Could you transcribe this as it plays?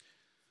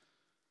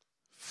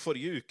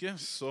Forrige uke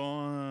så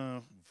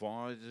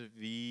var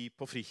vi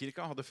på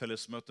Frikirka, hadde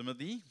fellesmøte med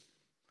de.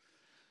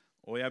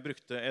 Og jeg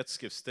brukte et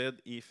skriftsted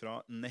fra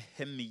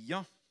Nehemia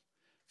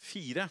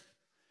 4,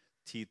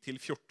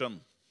 10-14.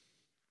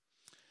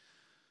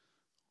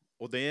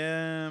 Og det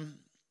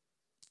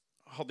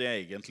hadde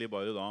jeg egentlig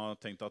bare da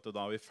tenkt at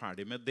da er vi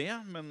ferdig med det,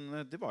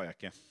 men det var jeg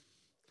ikke.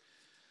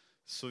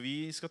 Så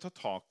vi skal ta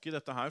tak i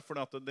dette her, for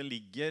det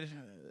ligger,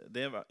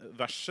 det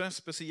verset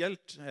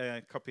spesielt,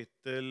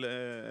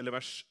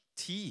 vers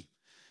 10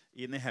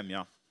 i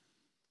Nehemia.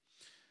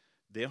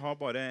 Det har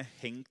bare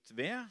hengt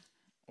ved,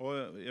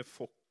 og jeg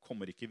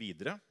kommer ikke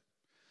videre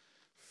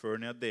før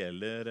jeg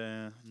deler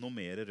noe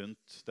mer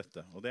rundt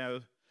dette. Og det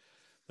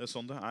er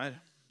sånn det er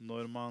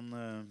når man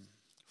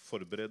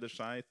forbereder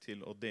seg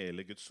til å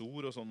dele Guds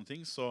ord og sånne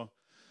ting, så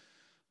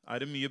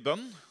er det mye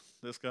bønn.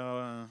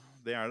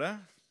 Det er det.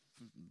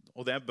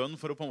 Og det er bønn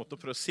for å på en måte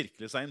prøve å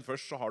sirkle seg inn.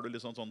 Først så har du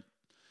liksom sånn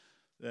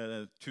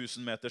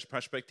 1000 meters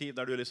perspektiv,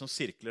 der du liksom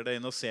sirkler deg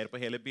inn og ser på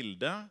hele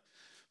bildet.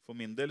 For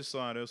min del så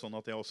er det jo sånn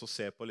at jeg også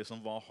ser på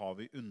liksom, hva har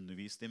vi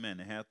undervist i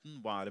menigheten,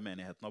 hva er det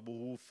menigheten har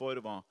behov for,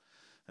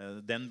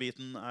 den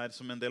biten er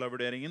som en del av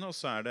vurderingen, og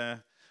så er det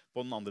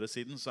på den andre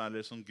siden så er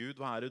det liksom, Gud,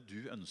 hva er det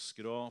du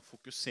ønsker å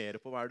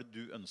fokusere på, hva er det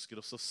du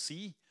ønsker å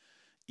si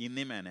inn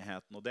i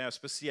menigheten. Og det er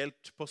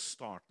spesielt på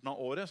starten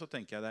av året, så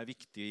tenker jeg det er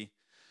viktig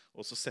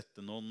å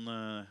sette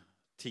noen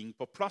ting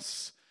på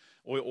plass.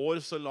 Og i år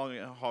så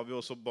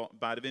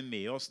bærer vi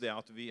med oss det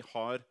at vi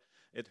har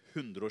et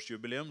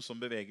 100-årsjubileum som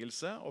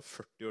bevegelse og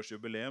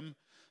 40-årsjubileum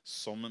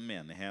som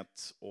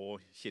menighet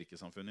og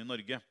kirkesamfunn i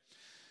Norge.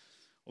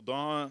 Og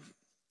da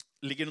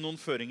ligger det noen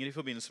føringer i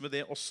forbindelse med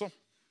det også.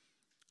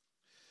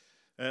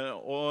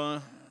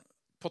 Og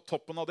på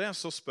toppen av det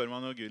så spør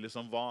man jo Gud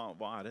liksom,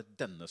 hva er det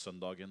denne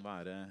søndagen,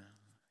 hva er det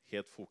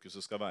helt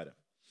fokuset skal være.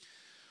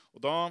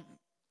 Og da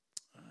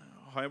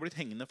har jeg blitt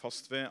hengende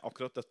fast ved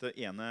akkurat dette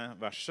ene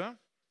verset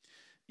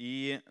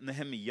i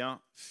Nehemia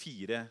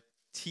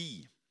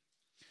 4:10.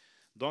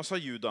 Da sa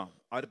Juda,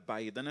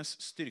 arbeidernes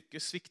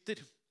styrke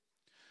svikter,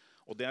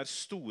 og det er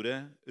store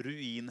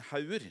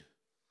ruinhauger.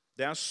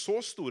 Det er så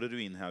store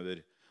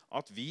ruinhauger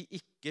at vi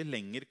ikke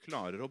lenger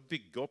klarer å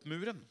bygge opp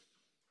muren.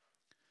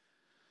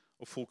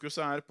 Og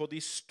fokuset er på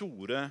de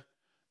store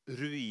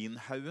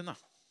ruinhaugene.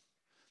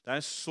 Det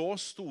er så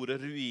store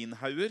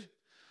ruinhauger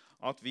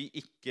at vi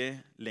ikke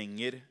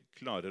lenger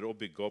klarer å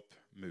bygge opp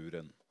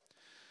muren.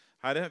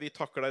 Herre, vi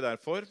takker deg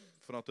derfor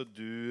for at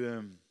du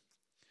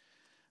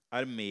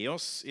er med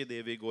oss i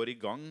det vi går i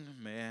gang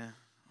med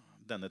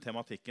denne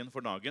tematikken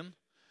for dagen.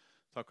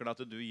 Takker deg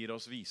at du gir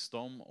oss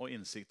visdom og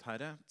innsikt,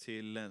 Herre,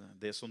 til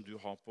det som du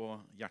har på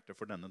hjertet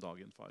for denne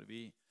dagen, far.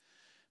 Vi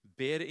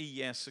ber i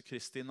Jesu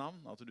Kristi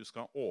navn at du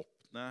skal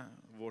åpne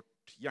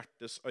vårt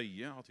hjertes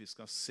øye, at vi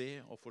skal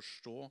se og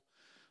forstå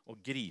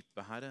og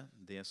gripe, Herre,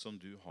 det som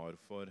du har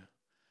for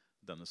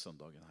denne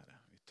søndagen, Herre.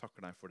 Vi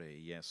takker deg for det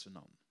i Jesu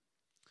navn.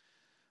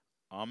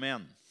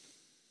 Amen.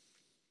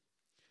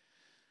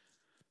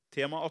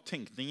 Temaet av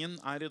tenkningen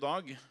er i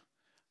dag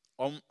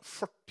om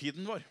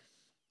fortiden vår.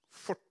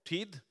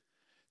 Fortid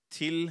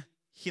til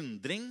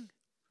hindring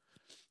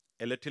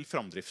eller til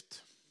framdrift.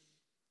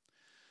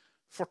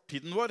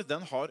 Fortiden vår,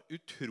 den har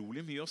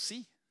utrolig mye å si.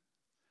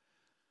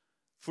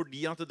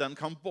 Fordi at den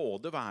kan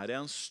både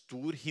være en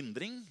stor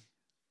hindring,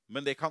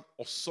 men det kan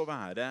også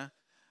være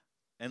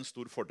en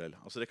stor fordel.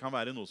 Altså det kan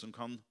være noe som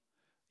kan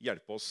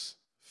hjelpe oss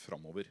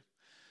framover.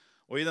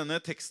 Og i denne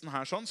teksten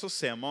her sånn, så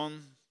ser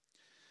man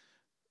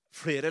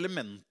flere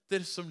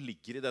elementer som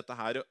ligger i dette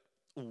her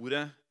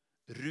ordet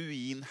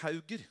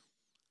ruinhauger.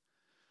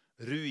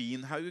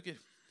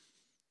 Ruinhauger.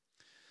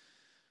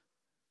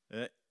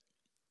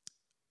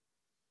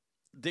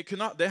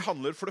 Det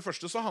handler, for det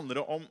første så handler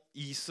det om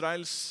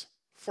Israels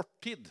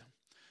fortid.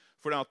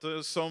 For det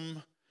at som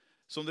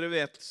dere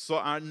vet,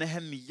 så er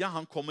Nehemia,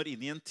 han kommer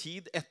inn i en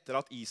tid etter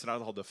at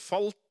Israel hadde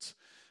falt.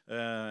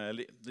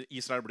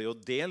 Israel ble jo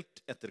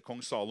delt etter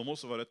kong Salomo,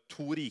 så var det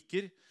 2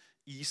 riker,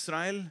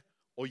 Israel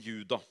og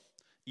Juda.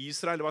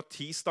 Israel var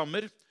 10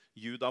 stammer,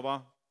 Juda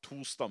var 2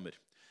 stammer.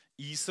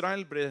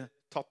 Israel ble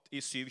tatt i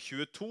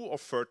 722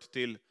 og ført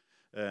til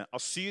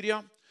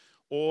Assyria,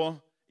 og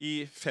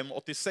i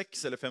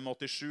 586 eller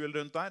 587 eller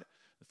rundt der,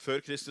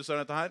 før Kristus er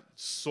dette her,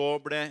 så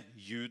ble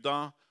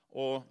Juda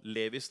og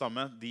Levi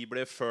stamme, de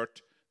ble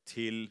ført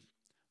til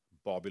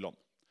Babylon.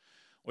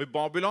 Og i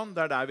Babylon,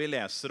 det er der vi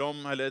leser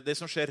om, eller det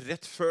som skjer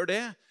rett før det,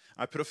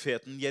 er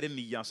profeten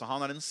Jeremia. Så han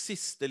er den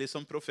siste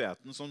liksom,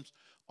 profeten som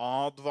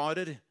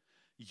advarer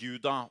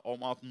Juda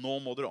om at nå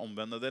må dere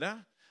omvende dere.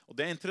 Og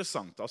det er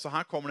interessant. Altså,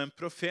 her kommer det en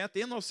profet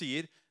inn og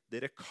sier,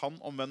 dere kan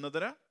omvende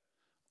dere,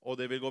 og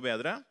det vil gå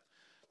bedre.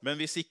 Men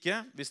hvis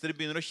dere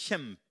begynner å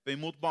kjempe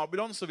imot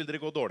Babylon, så vil dere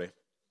gå dårlig.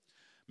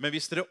 Men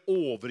hvis dere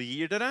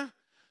overgir dere,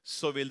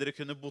 så vil dere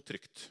kunne bo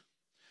trygt.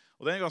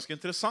 Og det er ganske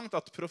interessant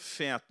at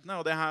profetene,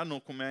 og det her nå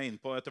kommer jeg inn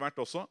på etter hvert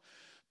også,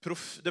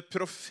 det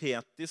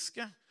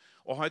profetiske,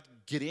 å ha et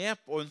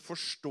grep og en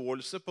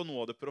forståelse på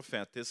noe av det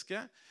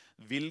profetiske,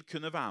 vil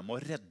kunne være med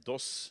å redde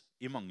oss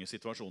i mange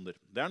situasjoner.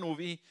 Det er noe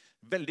vi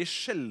veldig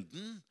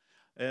sjelden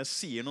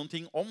sier noen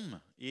ting om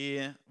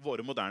i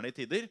våre moderne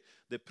tider,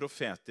 det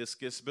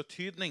profetiskes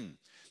betydning.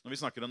 Når vi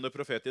snakker om det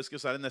profetiske,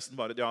 så det nesten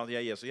bare, ja,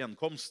 det Jesu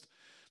gjenkomst.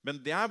 Men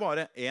det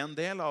bare en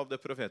del av det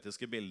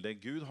profetiske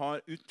bildet. Gud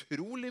har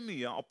utrolig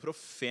mye av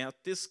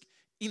profetisk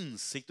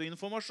innsikt og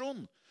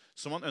informasjon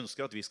som han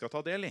ønsker at vi skal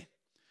ta del i.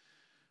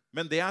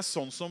 Men det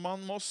sånn som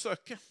man må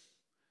søke.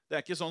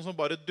 Det ikke sånn som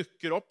bare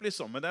dukker opp,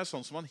 liksom, men det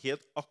sånn som man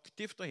helt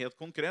aktivt og helt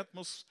konkret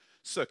må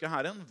søke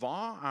Herren.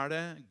 Hva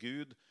det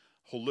Gud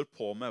holder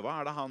på med?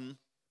 Hva det han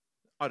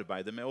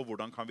arbeider med, og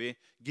hvordan kan vi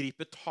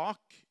gripe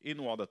tak i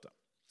noe av dette?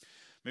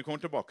 Vi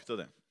kommer tilbake til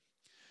det.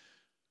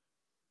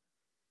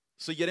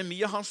 Så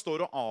Jeremia han står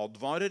og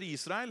advarer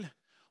Israel,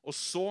 og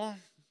så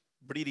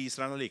blir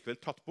Israel likevel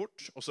tatt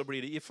bort, og så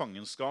blir de i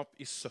fangenskap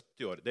i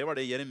 70 år. Det var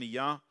det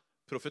Jeremia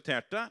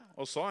profeterte,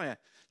 og så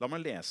la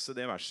meg lese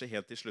det verset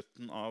helt i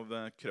slutten av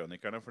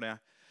krønikerne, for det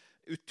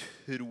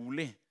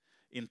utrolig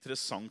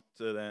interessant,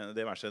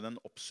 det verset,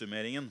 den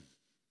oppsummeringen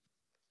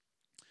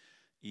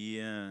i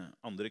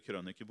andre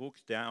krønikebok.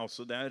 Det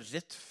altså, det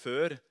rett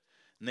før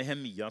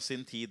Nehemia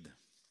sin tid,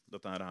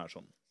 dette her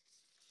sånn.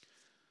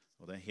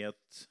 Og det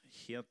helt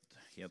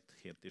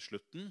i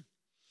slutten.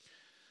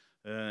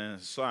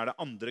 Så det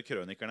andre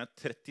krønikerne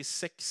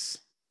 36,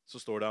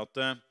 så står det at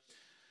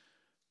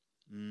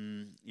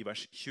i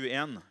vers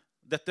 21.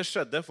 Dette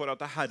skjedde for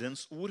at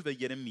Herrens ord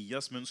ved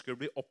Jeremias munn skulle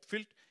bli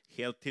oppfylt,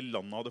 helt til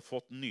landet hadde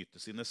fått nyte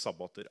sine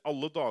sabbater.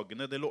 Alle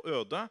dagene det lå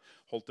øde,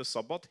 holdt det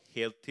sabbat,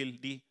 helt til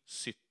de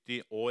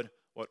 70 år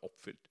var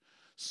oppfylt.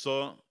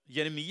 Så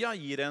Jeremia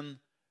gir en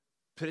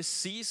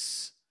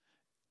presis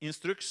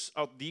instruks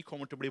at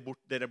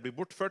dere blir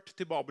bortført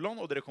til Babylon,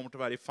 og dere kommer til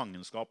å være i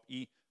fangenskap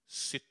i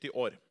 70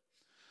 år.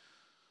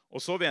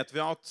 Og så vet vi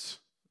at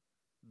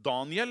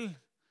Daniel,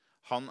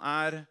 han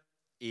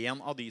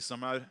en av de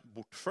som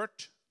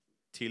bortført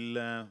til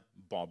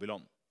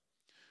Babylon.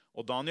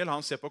 Og Daniel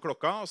han ser på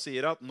klokka og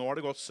sier at nå har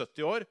det gått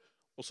 70 år,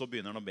 og så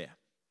begynner han å be.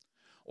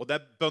 Og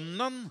det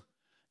bønnen,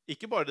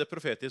 ikke bare det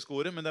profetiske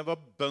ordet, men det var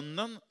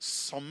bønnen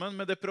sammen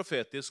med det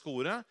profetiske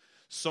ordet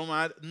som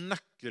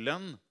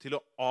nøkkelen til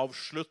å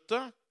avslutte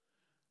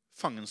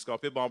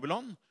fangenskapet i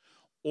Babylon,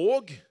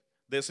 og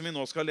det som vi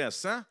nå skal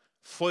lese,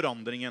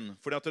 forandringen.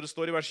 Fordi at det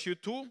står i vers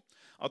 22,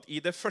 at i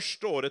det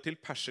første året til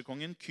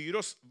perserkongen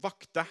Kyros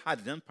vakte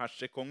Herren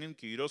perserkongen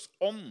Kyros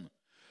ånd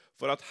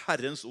for at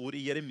Herrens ord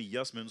i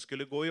Jeremias munn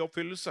skulle gå i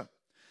oppfyllelse.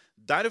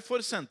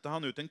 Derfor sendte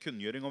han ut en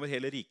kunngjøring over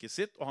hele riket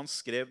sitt, og han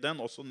skrev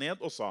den også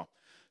ned og sa,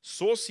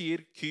 så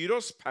sier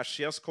Kyros,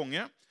 Persias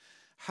konge,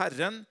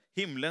 Herren,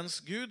 himmelens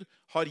Gud,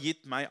 har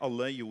gitt meg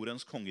alle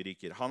jordens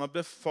kongeriker. Han har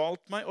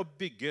befalt meg å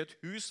bygge et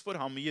hus for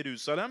ham i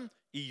Jerusalem,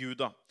 i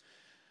Juda.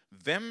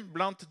 Hvem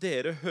blant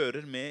dere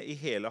hører med i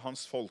hele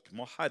hans folk?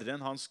 Må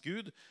Herren, hans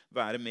Gud,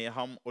 være med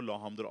ham og la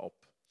ham dra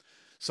opp.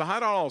 Så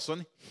her altså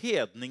en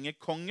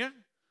hedningekonge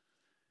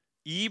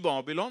i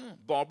Babylon.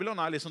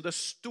 Babylon liksom det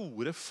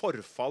store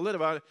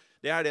forfallet.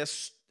 Det det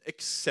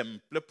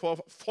eksemplet på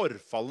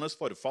forfallenes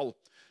forfall.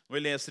 Når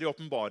vi leser i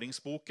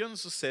åpenbaringsboken,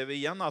 så ser vi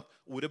igjen at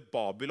ordet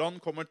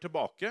Babylon kommer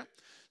tilbake,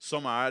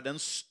 som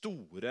den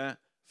store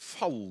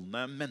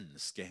fallende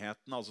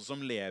menneskeheten, altså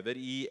som lever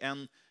i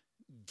en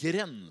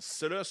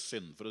grenseløs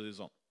synd, for å si det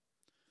sånn.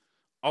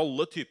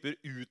 Alle typer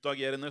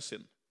utagerende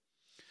synd.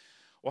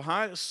 Og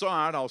her så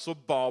det altså,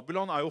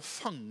 Babylon jo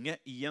fange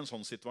i en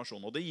sånn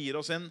situasjon, og det gir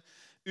oss en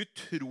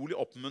utrolig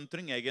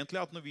oppmuntring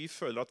egentlig, at når vi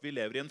føler at vi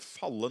lever i en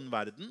fallen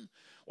verden,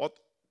 og at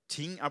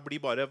ting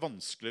blir bare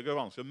vanskeligere og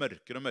vanskeligere,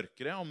 mørkere og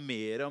mørkere,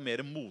 og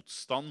mer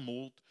motstand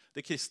mot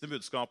det kristne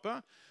budskapet,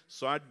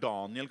 så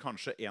Daniel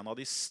kanskje en av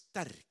de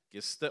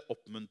sterkeste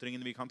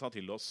oppmuntringene vi kan ta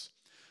til oss.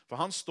 For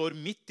han står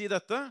midt i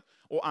dette,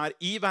 og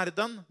i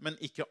verden, men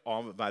ikke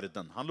av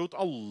verden. Han lot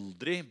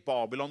aldri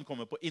Babylon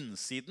komme på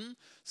innsiden,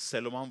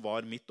 selv om han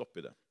var midt oppi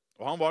det.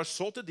 Og han var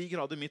så til de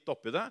grader midt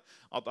oppi det,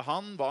 at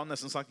han var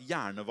nesten sagt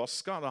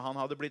hjernevasket, da han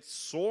hadde blitt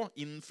så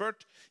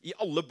innført i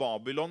alle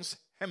Babylons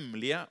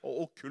hemmelige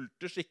og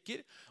okkulte skikker,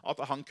 at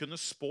han kunne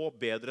spå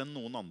bedre enn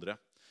noen andre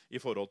i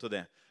forhold til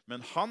det.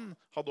 Men han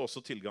hadde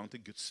også tilgang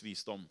til Guds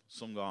visdom,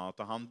 som ga at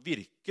han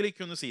virkelig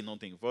kunne si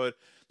noen ting. For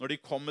når de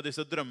kom med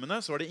disse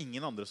drømmene, så var det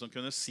ingen andre som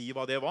kunne si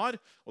hva det var.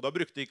 Og da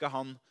brukte ikke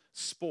han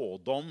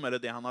spådom, eller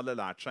det han hadde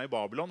lært seg i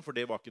Babylon, for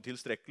det var ikke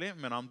tilstrekkelig,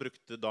 men han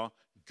brukte da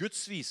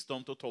Guds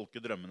visdom til å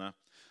tolke drømmene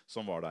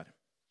som var der.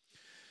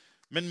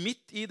 Men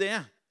midt i det,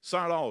 så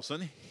det altså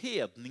en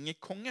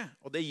hedningekonge,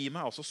 og det gir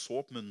meg altså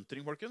så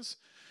oppmuntring, folkens,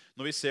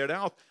 når vi ser det,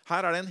 at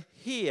her det en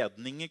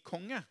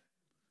hedningekonge,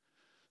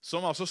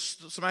 som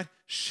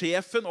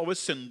sjefen over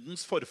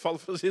syndens forfall,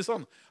 for å si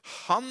sånn.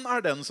 Han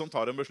den som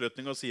tar en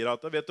beslutning og sier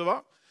at, vet du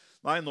hva?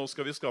 Nei, nå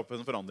skal vi skape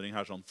en forandring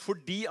her sånn.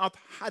 Fordi at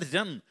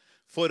Herren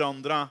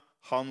forandret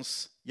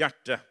hans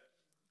hjerte.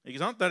 Ikke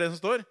sant? Det det som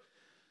står.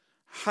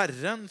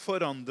 Herren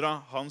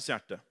forandret hans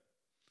hjerte.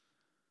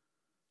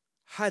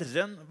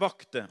 Herren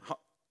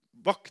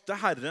vakte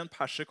Herren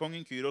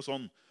perserkongen Kyros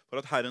ånd for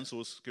at Herrens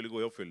ord skulle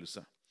gå i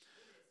oppfyllelse.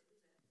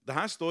 Det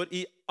her står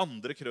i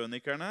andre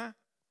krønikerne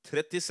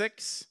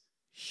 36,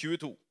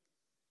 22.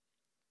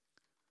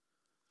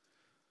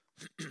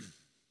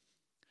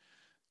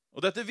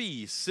 Og dette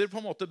viser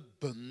på en måte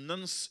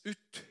bønnens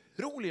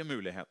utrolige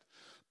mulighet.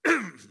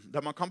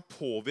 Der man kan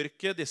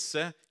påvirke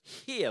disse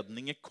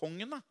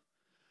hedningekongene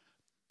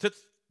til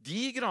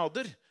de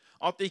grader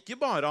at ikke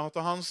bare at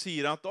han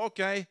sier at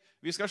ok,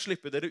 vi skal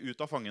slippe dere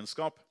ut av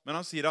fangenskap, men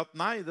han sier at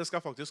nei, det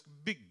skal faktisk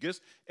bygges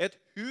et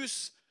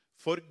hus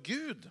for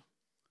Gud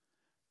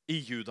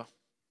i Juda.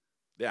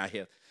 Det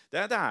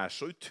er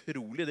så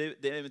utrolig,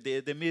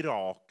 det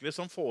miraklet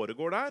som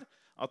foregår der,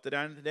 at det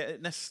er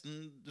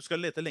nesten, du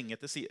skal lete lenge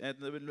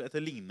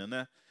etter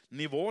lignende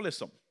nivå,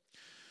 liksom.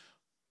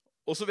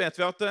 Og så vet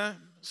vi at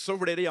så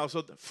ble det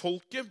altså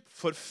folket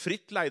for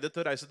fritt leide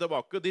til å reise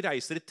tilbake, og de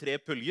reiser i 3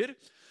 puljer.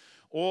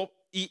 Og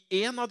i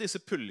en av disse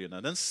puljene,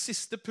 den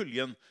siste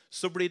puljen,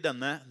 så blir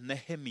denne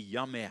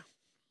Nehemia med.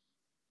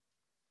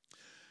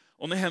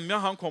 Og Nehemia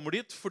han kommer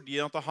dit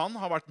fordi at han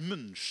har vært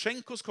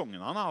munnskjenk hos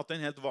kongen. Han har hatt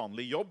en helt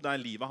vanlig jobb der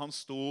livet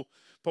hans sto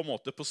på en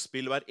måte på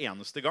spill hver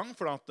eneste gang.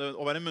 For at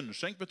å være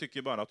munnskjenk betyr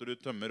ikke bare at du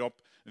tømmer opp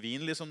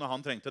vin liksom når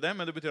han trengte det,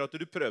 men det betyr at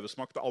du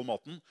prøvesmakte all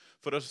maten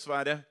for å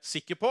være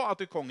sikker på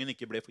at kongen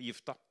ikke ble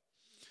forgifta.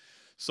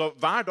 Så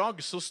hver dag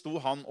så sto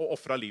han og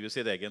offra livet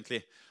sitt egentlig,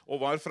 og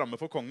var framme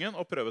for kongen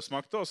og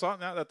prøvesmakte og sa,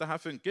 ja, dette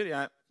her funker,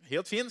 jeg er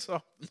helt fin, så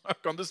nå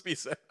kan du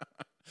spise.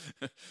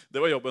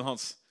 Det var jobben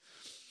hans.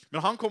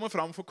 Men han kommer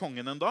fram for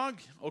kongen en dag,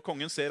 og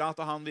kongen ser at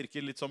han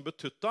virker litt sånn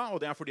betutta, og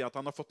det er fordi at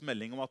han har fått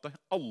melding om at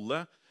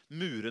alle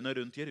murene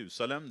rundt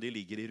Jerusalem, de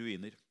ligger i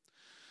ruiner.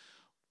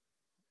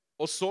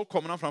 Og så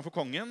kommer han fram for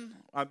kongen,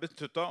 er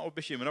betutta og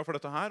bekymret for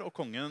dette her, og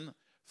kongen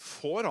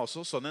får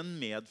altså sånn en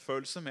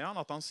medfølelse med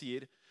han, at han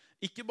sier,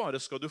 ikke bare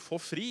skal du få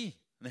fri,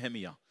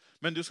 Nehemia,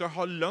 men du skal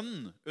ha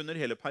lønn under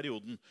hele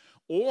perioden.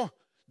 Og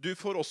du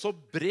får også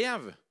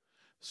brev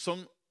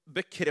som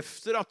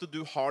bekrefter at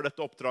du har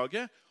dette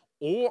oppdraget,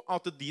 og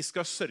at de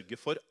skal sørge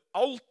for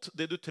alt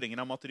det du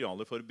trenger av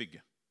materialer for å bygge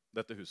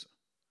dette huset.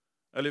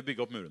 Eller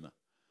bygge opp murene.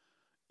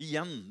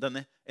 Igjen,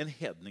 en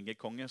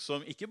hedningekonge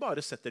som ikke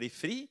bare setter de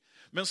fri,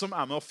 men som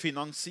er med å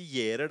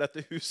finansiere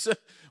dette huset,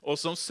 og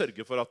som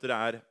sørger for at det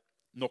er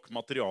nok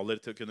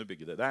materialer til å kunne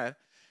bygge det.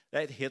 Det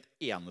er et helt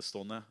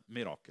enestående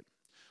mirakel.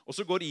 Og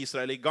så går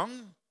Israel i gang,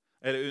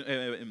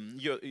 eller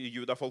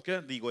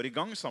judafolket, de går i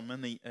gang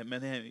sammen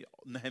med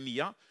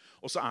Nehemia,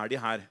 og så er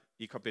de her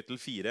i kapittel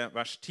 4,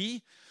 vers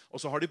 10, og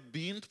så har de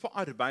begynt på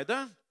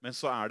arbeidet, men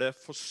så er det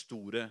for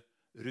store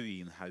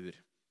ruinhauger.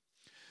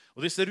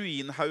 Og disse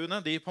ruinhaugene,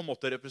 de på en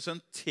måte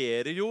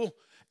representerer jo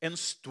en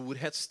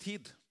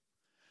storhetstid.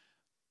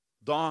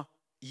 Da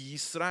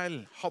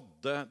Israel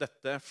hadde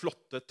dette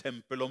flotte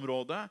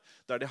tempelområdet,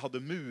 der de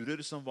hadde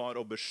murer som var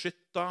å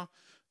beskytte.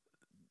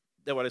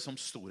 Det var liksom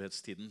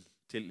storhetstiden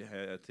til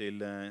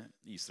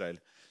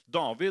Israel.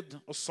 David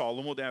og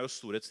Salomo, det er jo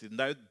storhetstiden.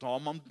 Det er jo da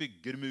man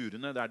bygger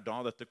murene, det er da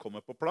dette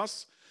kommer på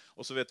plass.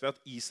 Og så vet vi at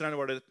Israel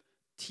var det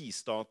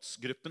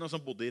 10-statsgruppene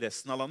som bodde i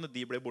resten av landet,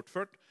 de ble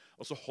bortført.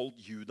 Og så holdt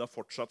Juda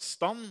fortsatt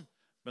stand,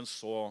 men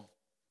så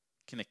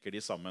knekker de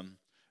sammen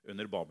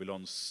under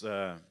Babylons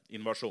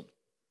invasjon.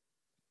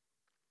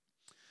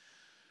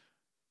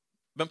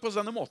 Men på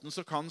denne måten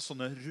så kan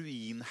sånne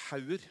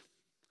ruinhauger,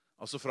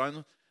 altså fra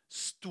en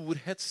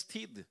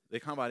storhetstid,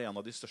 det kan være en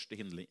av de største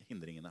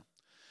hindringene.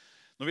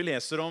 Når vi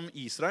leser om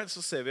Israel,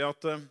 så ser vi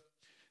at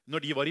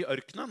når de var i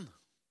ørkenen,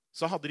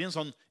 så hadde de en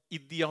sånn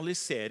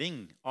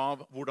idealisering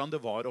av hvordan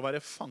det var å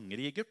være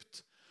fanger i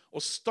Egypt.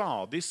 Og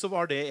stadig så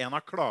var det en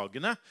av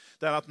klagene.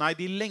 Det er at nei,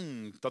 de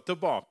lengta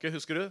tilbake,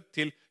 husker du,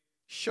 til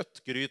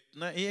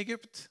kjøttgrytene i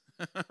Egypt.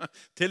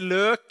 Til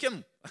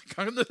løken.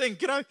 Kan du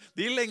tenke deg?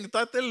 De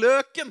lengta etter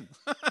løken.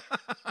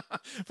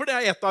 For det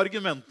er et av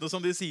argumentene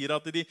som de sier,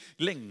 at de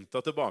lengta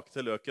tilbake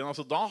til løken.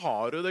 Altså, da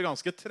har du det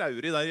ganske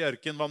traurig der i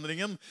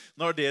ørkenvandringen,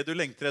 når det du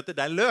lengter etter,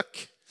 det er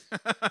løk.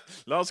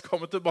 La oss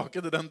komme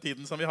tilbake til den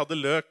tiden som vi hadde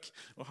løk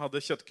og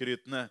hadde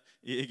kjøttgrytene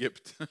i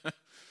Egypt.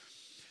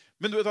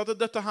 Men du vet at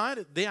dette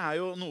her, det er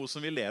jo noe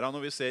som vi ler av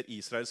når vi ser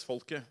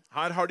Israelsfolket.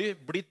 Her har de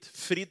blitt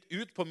fridd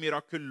ut på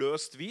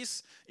mirakuløst vis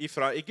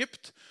fra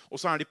Egypt, og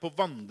så er de på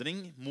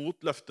vandring mot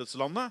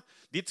løftetslandet.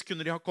 Dit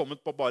kunne de ha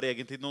kommet på bare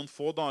egentlig noen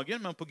få dager,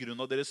 men på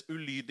grunn av deres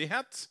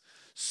ulydighet,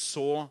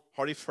 så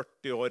har de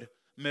 40 år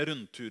med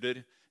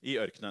rundturer i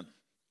ørkenen.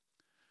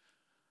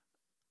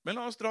 Men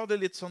la oss dra det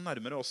litt sånn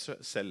nærmere oss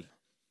selv.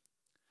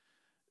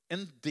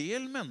 En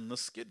del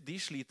mennesker, de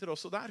sliter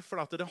også der,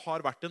 for at det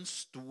har vært en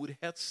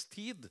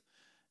storhetstid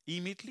i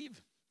mitt liv.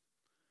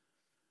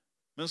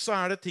 Men så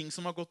er det ting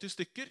som har gått i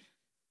stykker.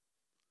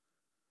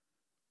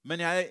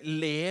 Men jeg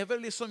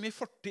lever liksom i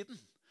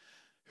fortiden.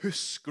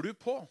 Husker du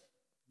på?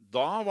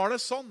 Da var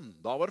det sånn.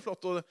 Da var det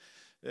flott å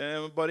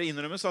bare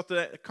innrømmes at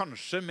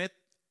kanskje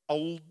med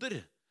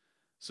alder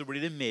så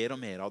blir det mer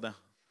og mer av det.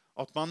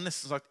 At man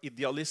nesten sagt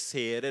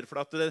idealiserer, for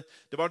at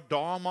det var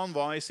da man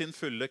var i sin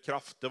fulle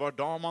kraft. Det var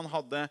da man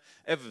hadde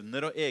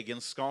evner og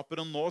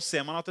egenskaper, og nå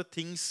ser man at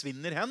ting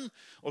svinner hen,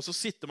 og så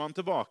sitter man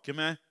tilbake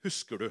med,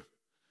 husker du?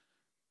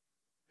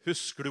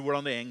 Husker du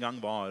hvordan det en gang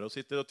var? Og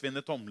sitter og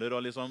tvinner tomler,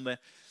 og liksom det.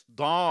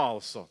 Da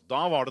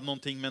var det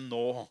noen ting, men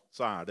nå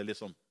så er det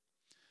liksom.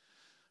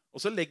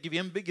 Og så legger vi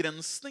en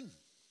begrensning.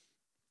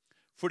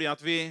 fordi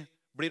at vi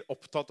blir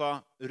opptatt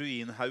av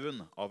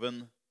ruinhaugen av en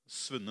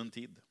svunnen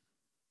tid.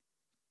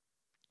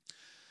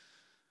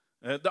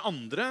 Det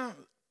andre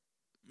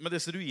med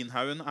disse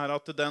ruinhaugen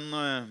at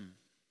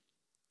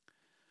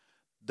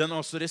den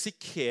også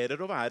risikerer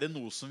å være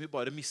noe som vi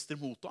bare mister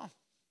mot av.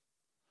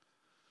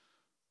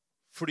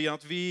 Fordi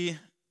at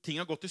ting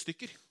har gått i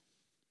stykker.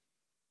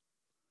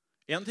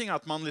 En ting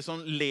at man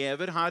liksom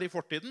lever her i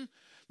fortiden,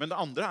 men det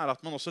andre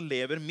at man også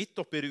lever midt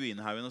oppe i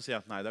ruinhaugen og sier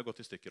at nei, det har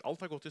gått i stykker.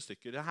 Alt har gått i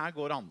stykker. Det her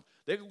går an.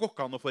 Det går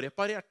ikke an å få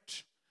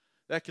reparert.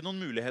 Det ikke noen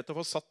mulighet til å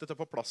få satt dette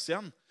på plass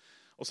igjen.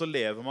 Og så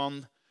lever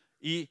man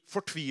i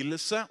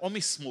fortvilelse og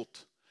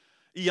mismot.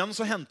 Igjen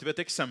så henter vi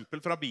et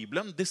eksempel fra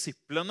Bibelen.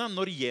 Disiplene,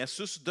 når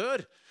Jesus dør,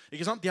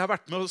 ikke sant? De har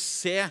vært med å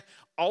se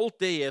alt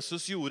det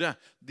Jesus gjorde.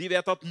 De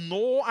vet at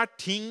nå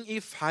ting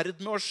i ferd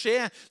med å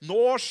skje.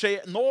 Nå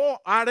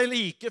det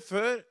like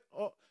før.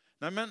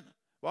 Nei, men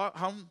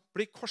han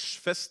blir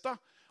korsfestet,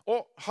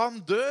 og han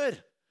dør.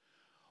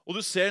 Og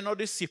du ser når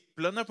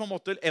disiplene, på en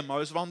måte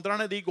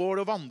Emmausvandrerne, de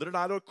går og vandrer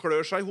der og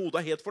klør seg i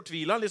hodet helt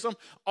fortvilet. Liksom,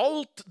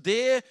 alt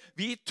det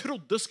vi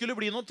trodde skulle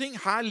bli noe,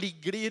 her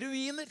ligger det i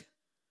ruiner.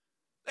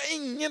 Det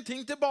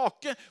ingenting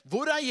tilbake.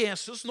 Hvor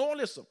Jesus nå,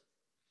 liksom?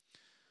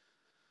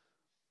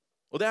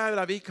 Og det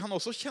der vi kan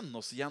også kjenne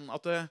oss igjen,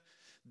 at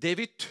det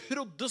vi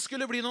trodde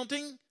skulle bli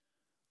noe,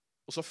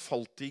 og så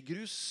falt det i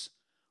grus,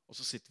 og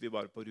så sitter vi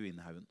bare på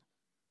ruinhaugen.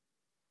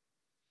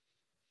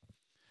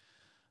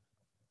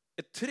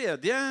 Et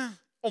tredje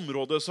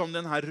område som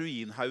denne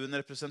ruinhaugen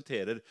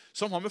representerer,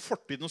 som har med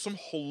fortiden og som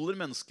holder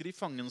mennesker i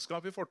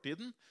fangenskap i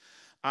fortiden,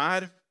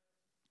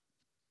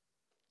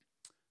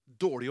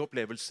 dårlige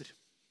opplevelser.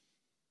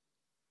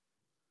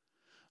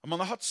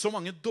 Man har hatt så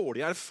mange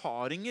dårlige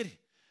erfaringer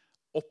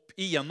opp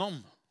igjennom.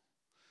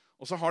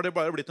 Og så har det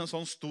bare blitt en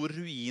sånn stor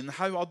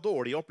ruinhaug av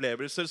dårlige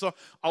opplevelser. Så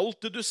alt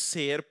det du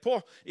ser på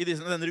i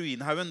denne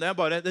ruinhaugen,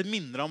 det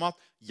minner om at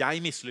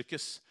jeg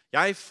mislykkes.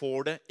 Jeg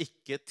får det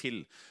ikke til.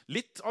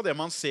 Litt av det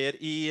man ser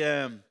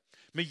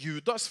med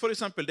Judas, for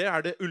eksempel, det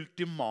det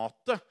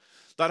ultimate.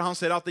 Der han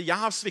ser at jeg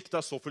har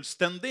sviktet så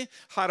fullstendig.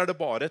 Her det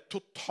bare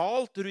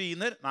totalt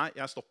ruiner. Nei,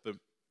 jeg stopper.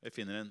 Jeg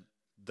finner en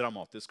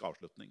dramatisk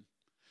avslutning.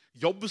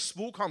 Jobbs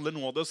bok handler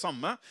noe av det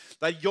samme.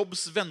 Der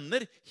Jobbs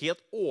venner helt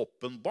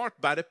åpenbart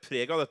bærer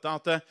preg av dette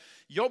at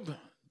Jobb,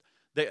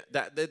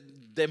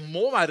 det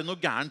må være noe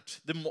gærent.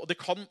 Det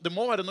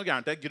må være noe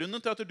gærent.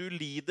 Grunnen til at du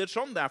lider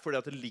sånn, det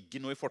fordi at det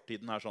ligger noe i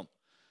fortiden her sånn.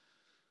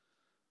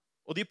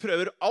 Og de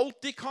prøver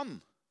alt de kan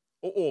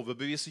å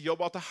overbevise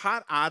Jobb at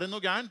her det noe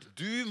gærent.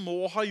 Du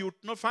må ha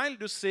gjort noe feil.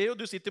 Du ser jo,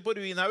 du sitter på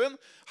ruinhaugen.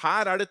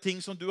 Her det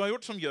ting som du har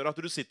gjort som gjør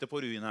at du sitter på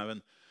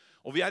ruinhaugen.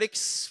 Og vi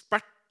eksperter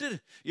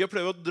i å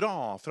prøve å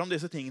dra fram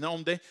disse tingene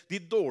om de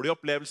dårlige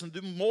opplevelsene. Du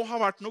må ha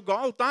vært noe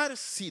galt der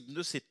siden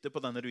du sitter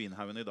på denne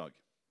ruinhaugen i dag.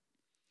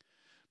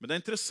 Men det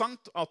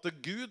interessant at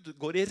Gud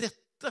går i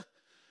rette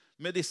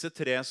med disse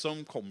tre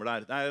som kommer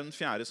der. Det en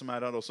fjerde som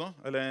her også.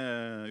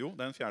 Eller jo,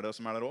 det en fjerde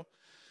som der også.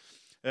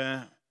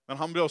 Men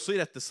han blir også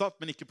irettesatt,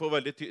 men ikke på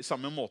veldig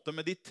samme måte.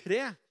 Men de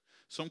tre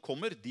som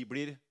kommer, de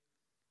blir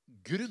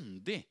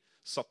grundig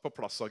satt på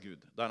plass av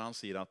Gud. Der han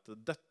sier at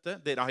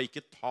dere har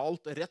ikke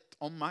talt rett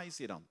om meg,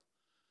 sier han.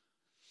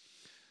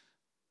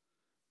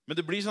 Men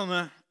det blir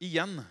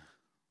igjen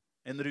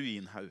en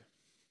ruinhaug.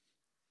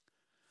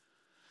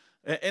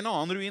 En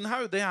annen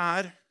ruinhaug, det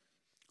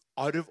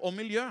arv og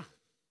miljø.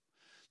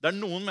 Der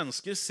noen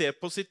mennesker ser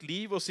på sitt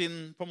liv og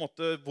på en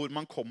måte hvor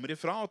man kommer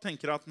ifra, og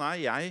tenker at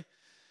nei,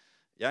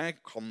 jeg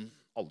kan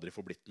aldri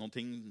få blitt noen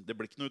ting. Det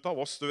blir ikke noe ut av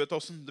oss. Du vet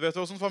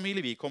hvordan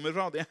familie vi kommer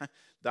fra.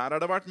 Der har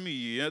det vært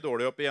mye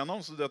dårlig opp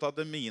igjennom, så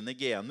at mine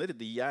gener,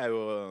 de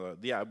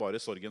er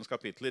bare sorgens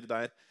kapitler.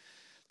 Der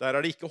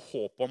det ikke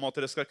håp om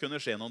at det skal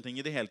kunne skje noen ting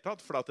i det hele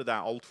tatt, for at det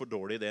alt for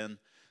dårlig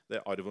det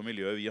arv og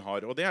miljø vi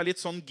har. Og det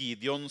litt sånn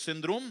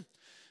Gideon-syndrom.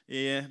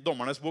 I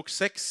Dommernes bok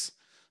 6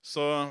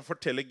 så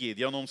forteller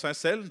Gideon om seg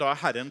selv da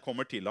Herren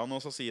kommer til han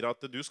og så sier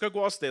at du skal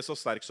gå av sted så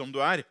sterk som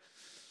du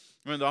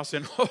Men da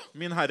sier han,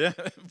 min Herre,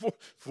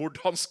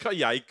 hvordan skal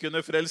jeg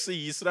kunne frelse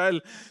Israel?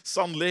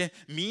 Sannelig,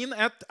 min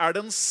ett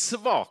den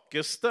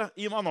svakeste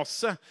i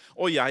Manasse,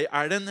 og jeg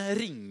den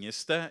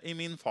ringeste i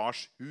min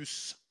fars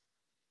hus.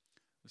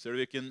 Ser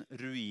du hvilken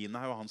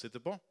ruinhaug han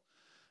sitter på?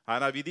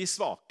 Her vi de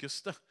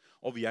svakeste,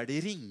 og vi de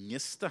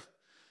ringeste.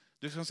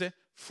 Du kan se,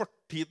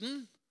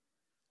 fortiden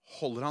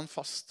holder han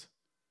fast.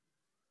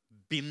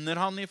 Binder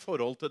han i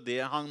forhold til det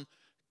han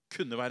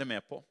kunne være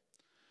med på.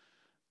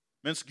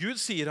 Mens Gud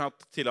sier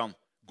til han,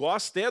 gå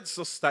av sted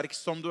så sterk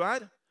som du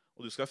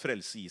og du skal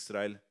frelse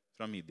Israel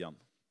fra Midian.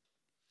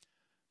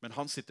 Men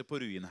han sitter på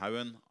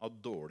ruinhaugen av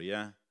dårlig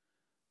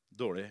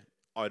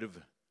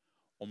arv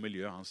og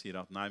miljø. Han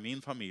sier at nei,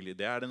 min familie,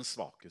 det den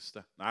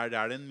svakeste. Nei,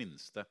 det den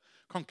minste.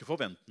 Kan ikke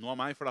forvente noe av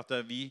meg, for at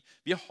vi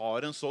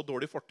har en så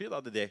dårlig fortid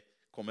at det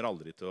kommer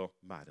aldri til å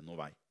være noe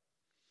vei.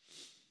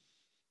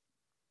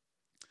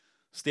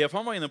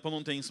 Stefan var inne på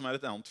noen ting som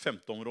et annet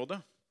femte område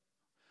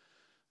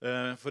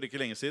for ikke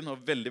lenge siden,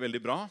 og veldig, veldig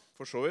bra,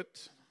 for så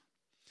vidt.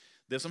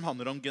 Det som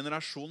handler om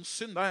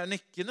generasjonssynd, det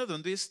ikke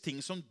nødvendigvis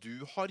ting som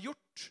du har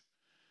gjort,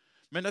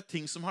 Men det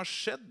ting som har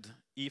skjedd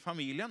i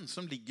familien,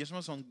 som ligger som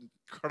en sånn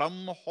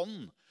klam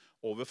hånd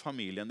over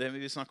familien. Det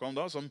vi snakker om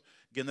da, som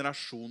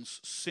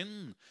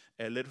generasjonssynd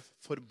eller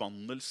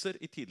forbannelser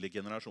i tidlige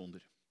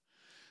generasjoner.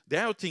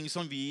 Det jo ting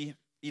som vi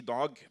i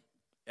dag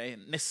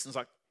nesten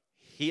sagt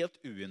helt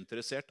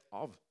uinteressert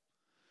av.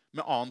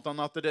 Med annet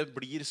enn at det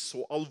blir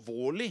så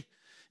alvorlig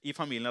i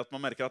familien at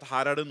man merker at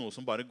her det noe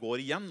som bare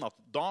går igjen. At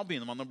da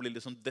begynner man å bli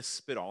litt sånn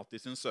desperat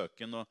i sin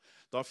søken. Og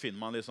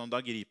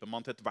da griper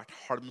man til hvert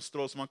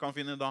halmstrå som man kan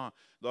finne. Da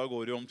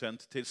går det jo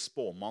omtrent til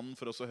spåmannen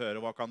for å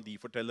høre hva kan de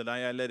fortelle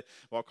deg, eller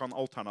hva kan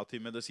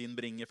alternativ medisin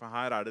bringe, for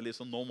her det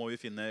liksom, nå må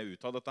vi finne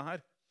ut av dette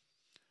her.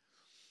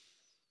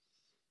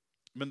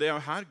 Men det jo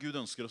her Gud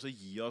ønsker oss å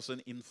gi oss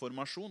en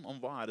informasjon om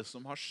hva det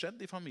som har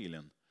skjedd i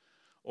familien.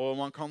 Og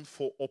man kan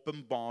få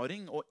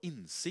åpenbaring og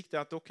innsikt i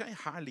at ok,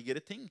 her ligger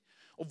det ting.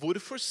 Og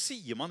hvorfor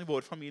sier man i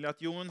vår familie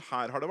at jo, men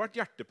her har det vært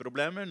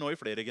hjerteproblemer nå i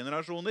flere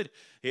generasjoner,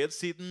 helt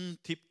siden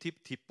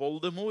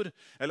tipp-tipp-tippoldemor,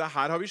 eller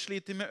her har vi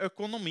slitt med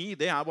økonomi,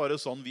 det bare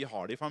sånn vi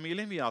har det i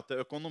familien, at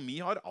økonomi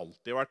har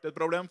alltid vært et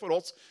problem for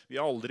oss, vi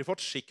har aldri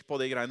fått skikk på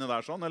de greiene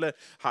der sånn, eller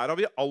her har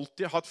vi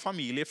alltid hatt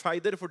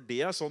familiefeider, for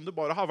det sånn det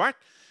bare har vært.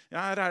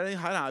 Ja,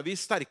 her vi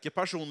sterke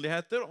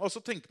personligheter, og så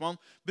tenker man,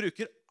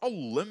 bruker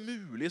alle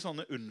mulige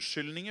sånne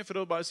unnskyldninger for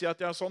å bare si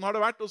at ja, sånn har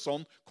det vært, og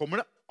sånn kommer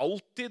det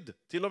alltid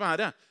til å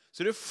være.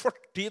 Så det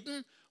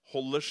fortiden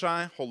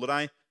holder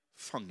deg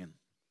fangen.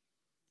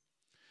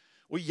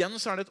 Og igjen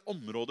så det et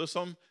område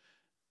som,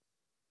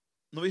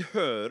 når vi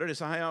hører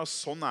disse her, ja,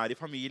 sånn det i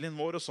familien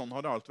vår, og sånn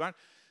har det alltid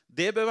vært,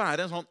 det bør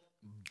være en sånn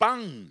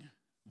bang,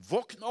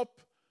 våkn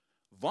opp,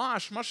 hva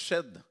som har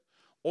skjedd,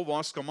 og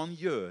hva skal man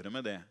gjøre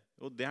med det?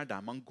 Og det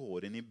der man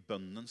går inn i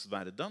bønnens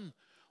verden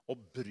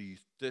og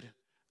bryter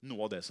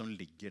noe av det som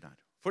ligger der.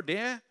 For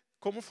det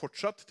kommer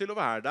fortsatt til å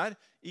være der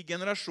i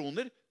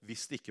generasjoner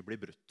hvis det ikke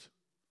blir brutt.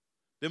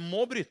 Det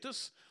må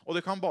brytes, og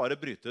det kan bare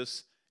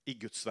brytes i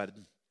Guds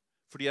verden.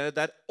 Fordi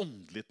det et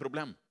åndelig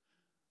problem.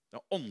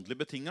 Det åndelig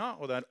betinget,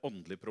 og det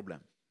åndelig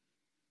problem.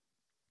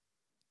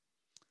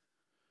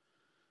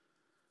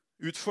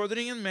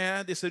 Utfordringen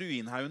med disse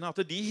ruinhaugene er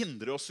at de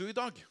hindrer oss jo i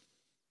dag.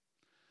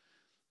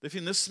 Det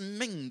finnes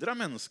mengder av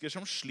mennesker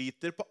som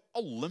sliter på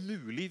alle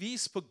mulige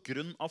vis på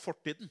grunn av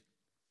fortiden.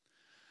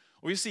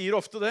 Og vi sier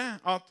ofte det,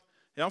 at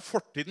ja,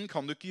 fortiden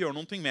kan du ikke gjøre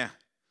noe med.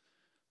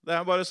 Det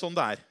bare sånn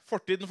det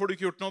Fortiden får du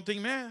ikke gjort noe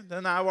med,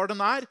 den hva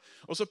den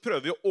og så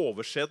prøver vi å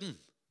overse den.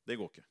 Det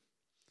går ikke.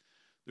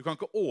 Du kan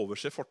ikke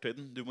overse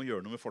fortiden, du må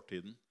gjøre noe med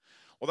fortiden.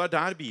 Og det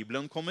der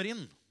Bibelen kommer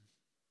inn.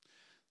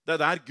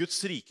 Det der Guds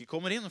rike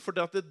kommer inn, for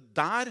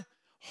der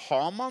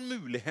har man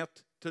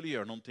mulighet til å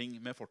gjøre noe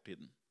med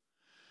fortiden.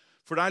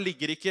 For der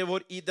ligger ikke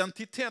vår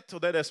identitet,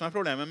 og det det som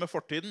problemet med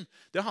fortiden.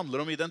 Det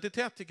handler om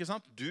identitet, ikke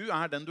sant? Du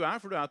den du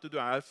for du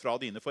fra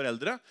dine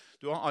foreldre.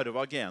 Du har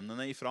arvet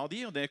genene ifra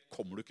de, og det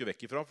kommer du ikke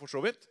vekk ifra, for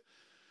så vidt.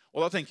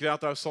 Og da tenker vi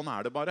at sånn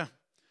det bare.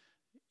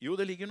 Jo,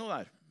 det ligger noe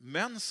der.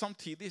 Men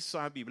samtidig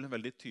så Bibelen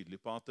veldig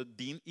tydelig på at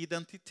din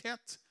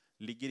identitet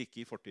ligger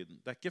ikke i fortiden.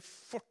 Det ikke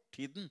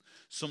fortiden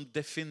som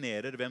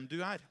definerer hvem du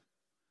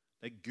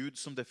Det Gud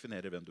som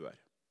definerer hvem du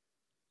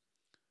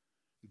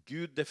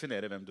Gud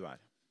definerer hvem du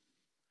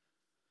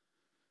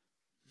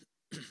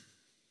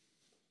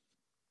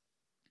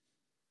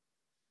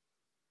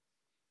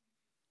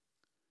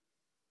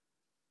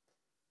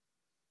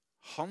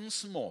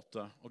Hans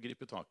måte å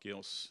gripe tak i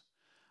oss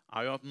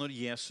jo at når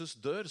Jesus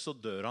dør, så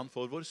dør han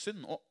for vår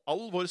synd. Og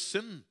all vår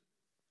synd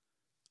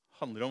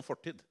handler om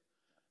fortid.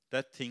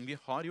 Det ting vi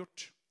har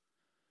gjort.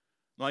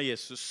 Nå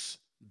Jesus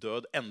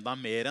død enda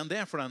mer enn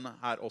det, for den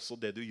også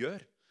det du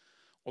gjør,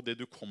 og det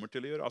du kommer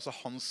til å gjøre. Altså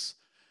hans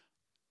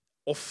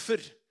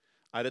offer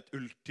et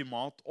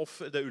ultimat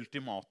offer, det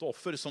ultimate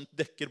offer som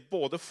dekker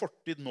både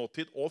fortid,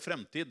 nåtid og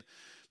fremtid.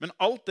 Men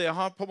alt det jeg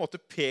har på en måte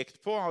pekt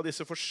på av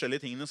disse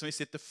forskjellige tingene som vi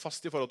sitter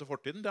fast i forhold til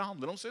fortiden, det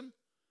handler om synd.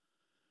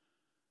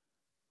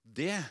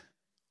 Det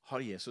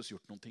har Jesus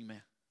gjort noe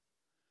med.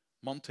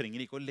 Man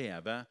trenger ikke å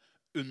leve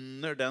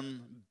under den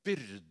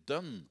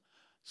byrden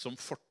som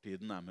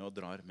fortiden med og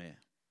drar med.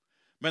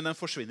 Men den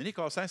forsvinner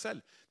ikke av seg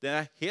selv. Det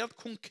helt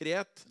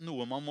konkret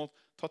noe man må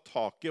ta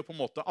tak i, på en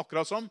måte.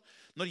 Akkurat som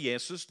når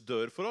Jesus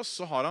dør for oss,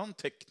 så har han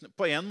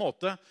på en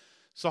måte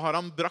så har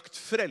han brakt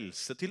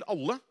frelse til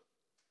alle.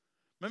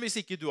 Men hvis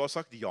ikke du har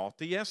sagt ja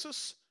til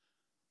Jesus,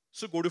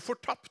 så går du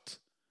fortapt,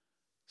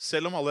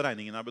 selv om alle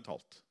regningene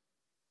betalt.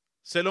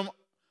 Selv om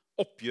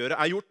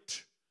oppgjøret gjort,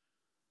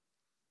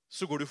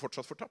 så går du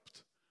fortsatt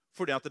fortapt.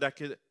 Fordi at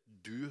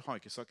du har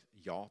ikke sagt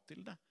ja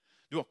til det.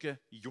 Du har ikke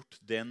gjort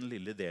den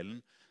lille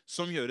delen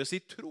som gjøres i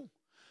tro.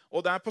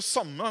 Og det på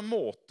samme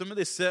måte med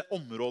disse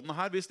områdene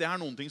her. Hvis det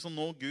noen ting som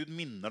nå Gud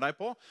minner deg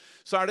på,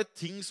 så det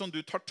ting som du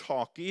tar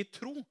tak i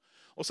tro.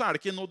 Og så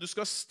det ikke noe du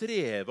skal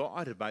streve og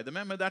arbeide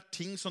med, men det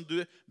ting som du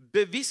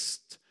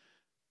bevisst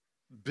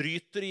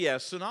bryter i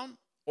Jesu navn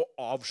og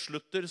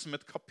avslutter som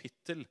et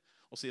kapittel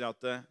og sier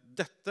at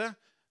dette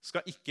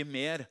skal ikke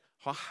mer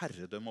ha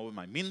herredømme over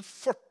meg. Min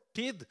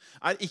fortid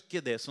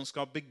ikke det som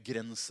skal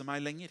begrense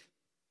meg lenger.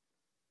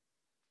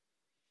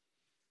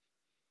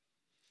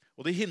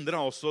 Og det hindrer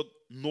også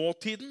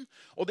nåtiden,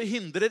 og det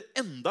hindrer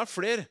enda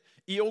flere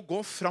i å gå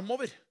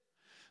fremover.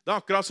 Det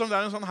akkurat som det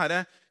en sånn her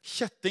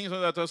kjetting, så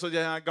vet du, så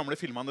de gamle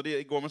filmene, de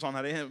går med sånn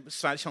her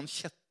svær sånn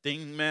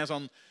kjetting med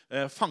sånn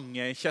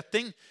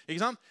fangekjetting,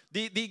 ikke sant?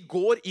 De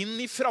går inn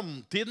i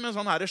framtiden med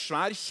sånn her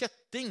svær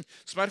kjetting,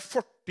 som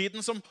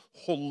fortiden som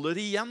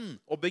holder igjen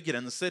og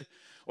begrenser.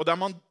 Og der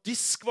man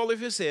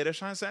diskvalifiserer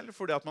seg selv,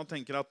 fordi at man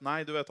tenker at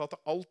nei, du vet at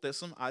alt det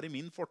som i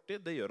min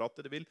fortid, det gjør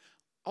at det vil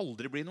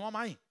aldri bli noe av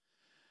meg.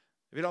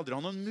 Jeg vil aldri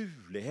ha noen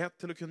mulighet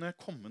til å kunne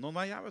komme noen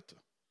vei, vet du.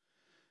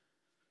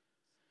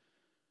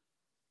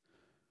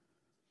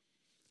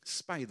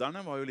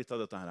 Speiderne var jo litt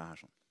av dette her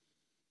sånn.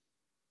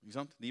 Ikke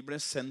sant? De ble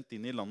sendt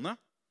inn i landet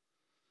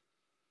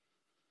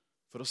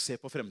for å se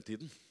på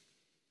fremtiden.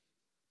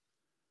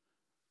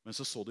 Men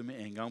så de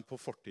med en gang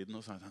på fortiden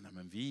og sa, nei,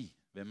 men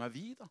hvem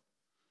vi da?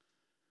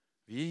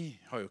 Vi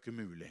har jo ikke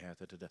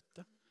muligheter til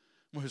dette.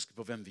 Vi må huske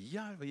på hvem vi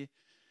er. Vi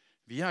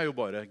jo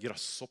bare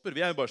grasshopper.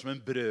 Vi jo bare som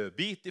en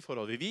brødbit i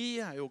forhold til. Vi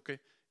jo ikke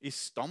i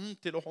stand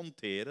til å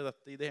håndtere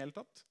dette i det hele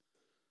tatt.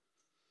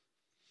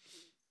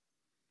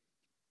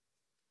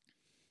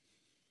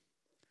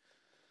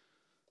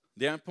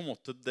 Det på en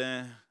måte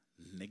det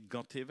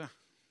negative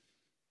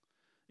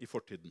i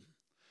fortiden.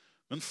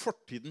 Men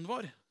fortiden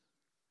vår,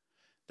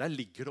 der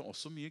ligger det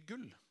også mye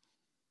gull.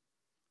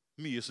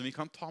 Mye som vi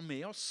kan ta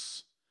med oss.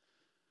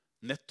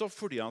 Nettopp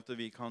fordi at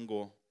vi kan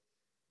gå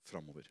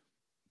fremover.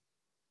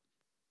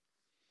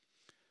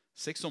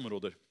 6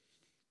 områder,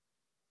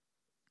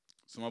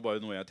 som bare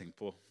noe jeg har tenkt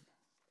på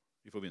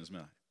i forbindelse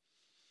med det her.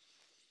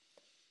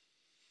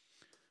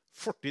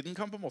 Fortiden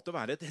kan på en måte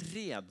være et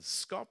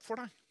redskap for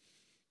deg,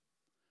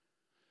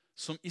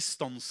 som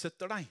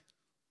istandsetter deg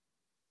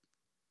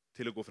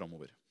til å gå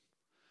fremover.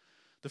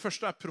 Det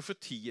første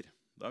profetier.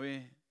 Det har vi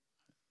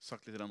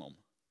sagt litt om.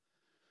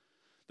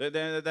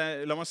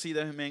 La meg si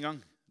det med en gang.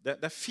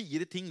 Det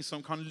 4 ting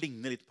som kan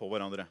ligne litt på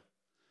hverandre.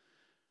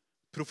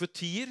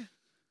 Profetier,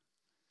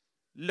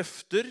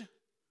 løfter,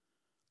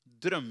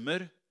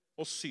 drømmer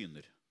og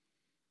syner.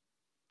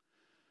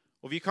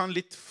 Og vi kan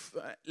litt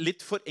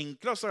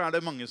forenkla, så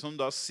det mange som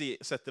da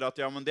setter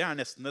at ja, men det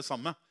nesten det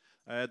samme.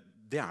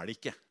 Det det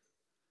ikke.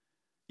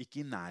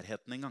 Ikke i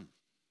nærheten engang.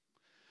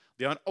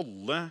 De har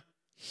alle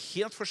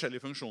helt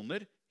forskjellige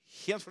funksjoner,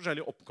 helt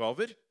forskjellige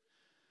oppgaver,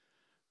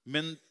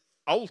 men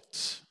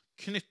alt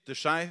knytter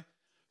seg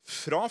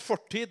fra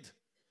fortid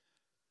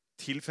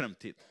til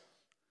fremtid.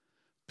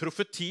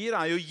 Profetier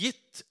jo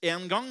gitt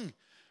en gang,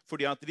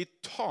 fordi at de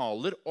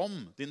taler om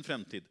din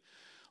fremtid.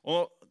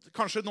 Og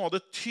kanskje noe av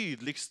det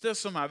tydeligste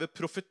som ved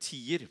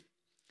profetier,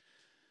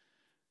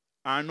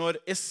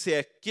 når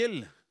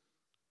Esekiel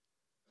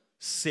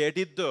ser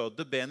de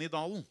døde ben i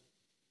dalen.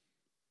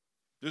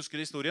 Du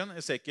husker historien?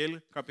 Esekiel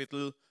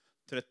kapittel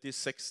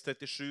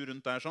 36-37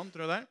 rundt der sånn,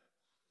 tror jeg det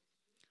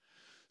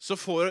Så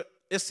får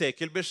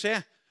Esekiel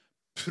beskjed,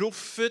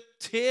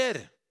 profeter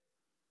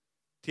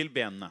til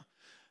benene.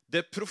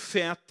 Det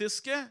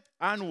profetiske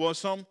noe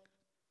som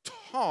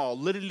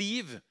taler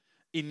liv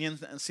inn i en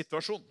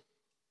situasjon.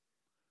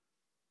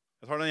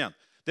 Jeg tar den igjen.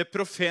 Det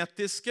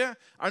profetiske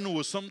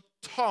noe som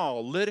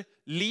taler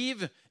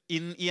liv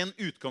inn i en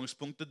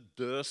utgangspunktet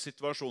død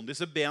situasjon.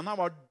 Disse bena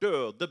var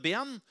døde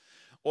ben,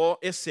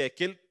 og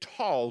Esekiel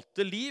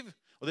talte liv,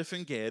 og det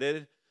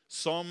fungerer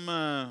som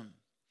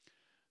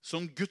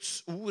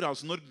Guds ord.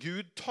 Altså når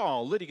Gud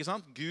taler, ikke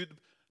sant? Gud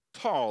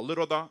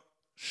taler, og da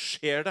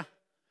skjer det.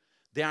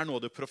 Det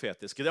noe av det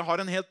profetiske. Det har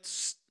en helt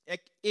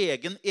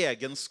egen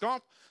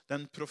egenskap,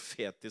 den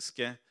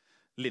profetiske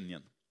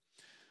linjen.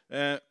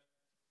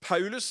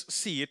 Paulus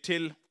sier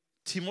til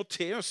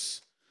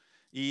Timoteus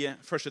i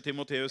 1.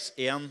 Timoteus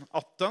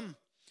 1,18,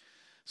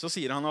 så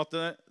sier han at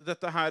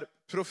dette her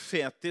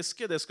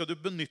profetiske, det skal du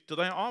benytte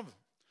deg av,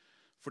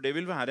 for det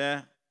vil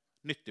være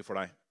nyttig for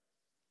deg.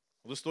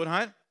 Og det står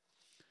her,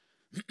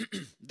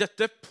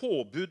 dette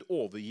påbud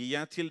overgir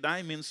jeg til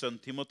deg, min sønn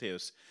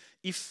Timoteus,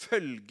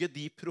 ifølge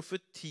de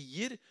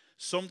profetier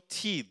som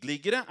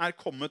tidligere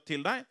kommet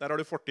til deg. Der har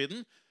du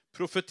fortiden.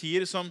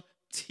 Profetier som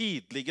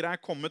tidligere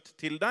kommet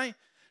til deg,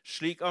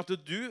 slik at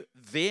du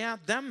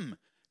ved dem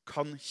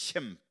kan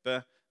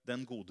kjempe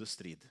den gode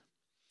strid.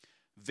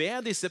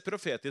 Ved disse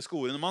profetiske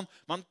ordene,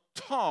 man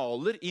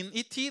taler inn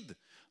i tid.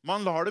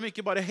 Man lar dem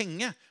ikke bare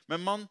henge,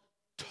 men man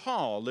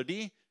taler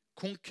de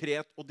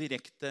konkret og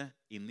direkte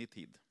inn i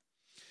tid.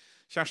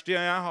 Kjersti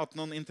og jeg har hatt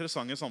noen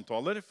interessante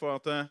samtaler, for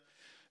at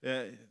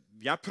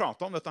jeg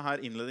pratet om dette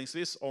her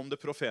innledningsvis, om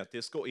det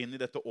profetiske og inn i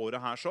dette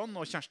året her sånn,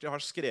 og Kjersti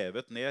har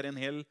skrevet ned en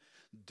hel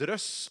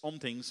drøss om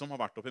ting som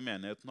har vært oppe i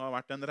menigheten, og har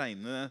vært den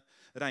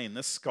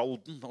rene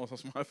skalden,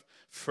 som har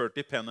ført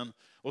i pennen.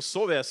 Og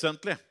så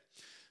vesentlig.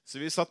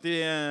 Så vi satt i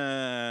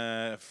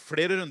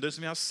flere runder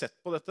som vi har sett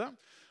på dette,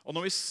 og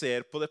når vi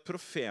ser på det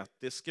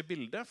profetiske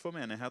bildet for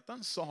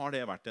menigheten, så har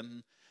det vært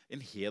en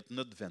helt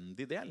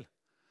nødvendig del,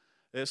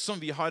 som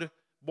vi har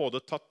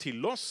både tatt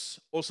til oss,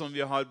 og som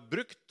vi har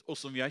brukt, og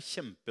som vi har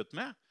kjempet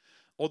med.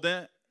 Og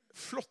det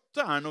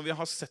flotte når vi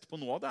har sett på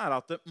noe av det,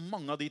 at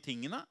mange av de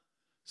tingene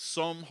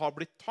som har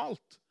blitt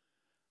talt,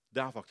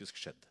 det har faktisk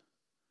skjedd.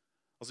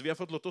 Altså, vi har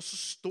fått lov til å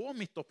stå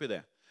midt oppi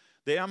det.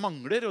 Det jeg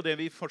mangler, og det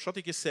vi fortsatt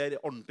ikke ser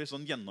ordentlig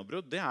sånn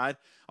gjennombrudd, det er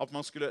at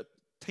man skulle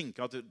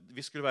tenke at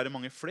vi skulle være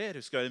mange flere,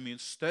 vi skulle være mye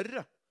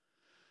større.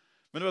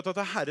 Men du vet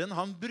at Herren,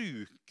 han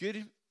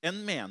bruker en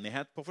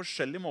menighet på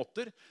forskjellige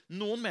måter.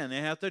 Noen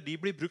menigheter de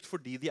blir brukt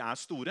fordi de er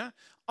store.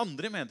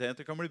 Andre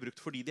menigheter kan bli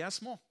brukt fordi de er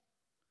små.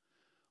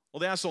 Og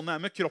det er sånn det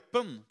er med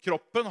kroppen.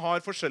 Kroppen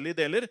har forskjellige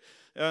deler.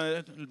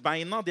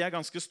 Beina de er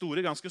ganske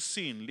store, ganske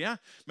synlige.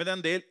 Men det er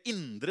en del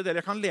indre deler.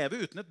 Jeg kan leve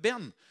uten et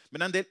ben. Men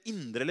det er en del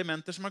indre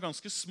elementer som er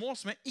ganske små,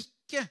 som jeg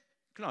ikke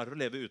klarer å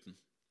leve uten.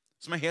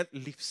 Som er helt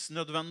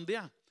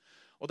livsnødvendige.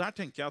 Og der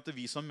tenker jeg at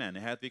vi som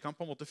menighet, vi kan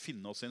på en måte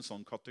finne oss i en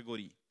sånn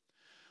kategori.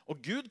 Og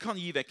Gud kan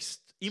gi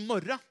vekst. I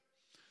morgen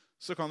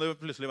så kan det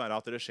plutselig være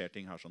at det skjer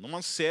ting her. Når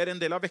man ser en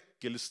del av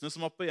vekkelsene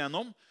som er oppe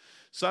igjennom,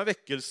 så er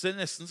vekkelser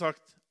nesten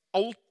sagt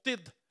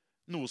alltid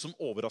noe som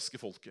overrasker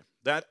folket.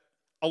 Det er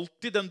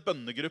alltid en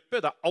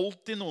bønnegruppe. Det er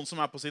alltid noen som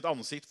er på sitt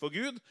ansikt for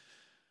Gud.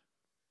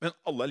 Men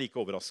alle er like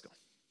overrasket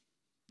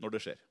når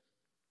det skjer.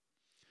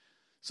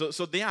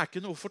 Så det er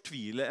ikke noe å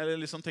fortvile eller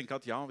liksom tenke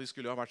at ja, vi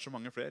skulle ha vært så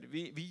mange flere.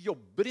 Vi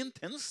jobber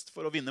intenst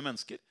for å vinne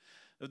mennesker.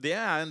 Det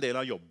er en del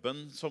av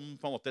jobben som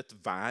på en måte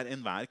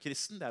enhver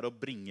kristen. Det er å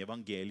bringe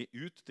evangeliet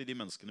ut til de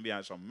menneskene vi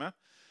er sammen med.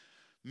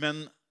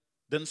 Men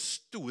den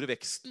store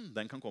veksten,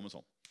 den kan komme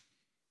sånn.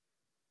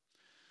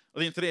 Og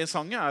det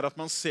interessante er at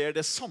man ser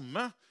det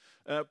samme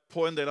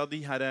på en del av de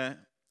her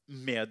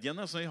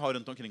mediene som vi har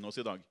rundt omkring oss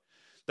i dag.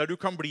 Der du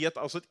kan bli et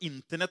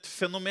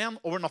internettfenomen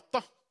over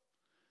natta.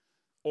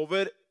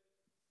 Over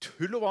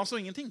tull og vas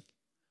og ingenting.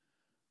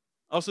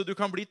 Altså du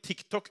kan bli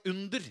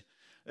TikTok-under.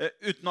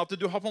 Uten at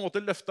du har på en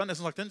måte løftet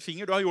nesten sagt en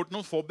finger. Du har gjort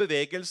noen få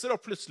bevegelser,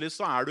 og plutselig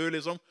så er du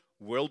liksom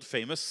world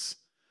famous.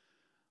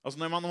 Altså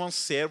når man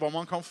ser hva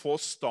man kan få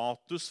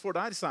status for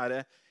der, så er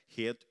det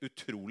helt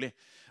utrolig.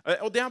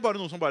 Og det er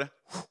bare noe som bare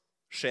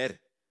skjer.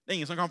 Det er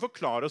ingen som kan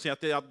forklare og si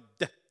at ja,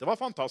 dette var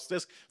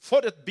fantastisk.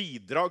 For et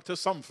bidrag til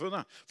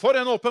samfunnet. For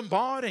en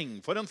åpenbaring.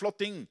 For en flott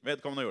ting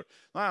vedkommende har gjort.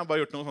 Nei, jeg har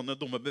bare gjort noen sånne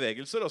dumme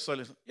bevegelser, og så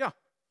liksom, ja,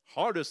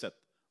 har du sett?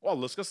 Og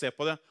alle skal se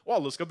på det, og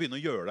alle skal begynne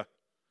å gjøre det.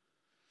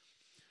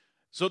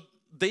 Så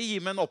det gir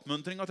meg en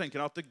oppmuntring og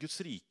tenker at Guds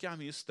rike er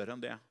mye større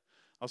enn det.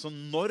 Altså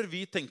når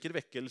vi tenker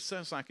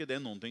vekkelse, så er ikke det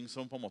noen ting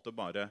som på en måte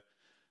bare,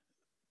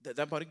 det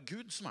er bare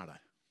Gud som er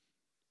der.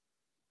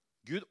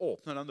 Gud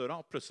åpner den døra,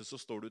 og plutselig så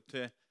står du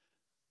til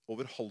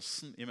over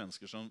halsen i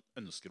mennesker som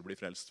ønsker å bli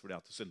frelst, fordi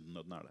at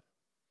syndenøden er der.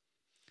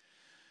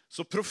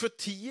 Så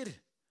profetier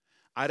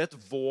er et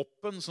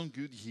våpen som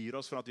Gud gir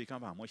oss for at vi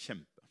kan være med å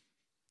kjempe.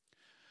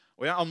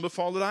 Og jeg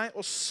anbefaler deg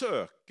å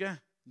søke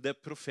det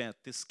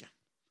profetiske.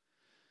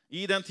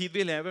 I den tid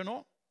vi lever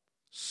nå,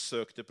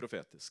 søk det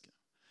profetiske.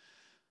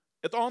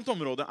 Et annet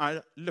område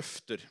er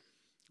løfter.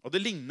 Og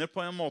det ligner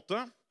på en måte,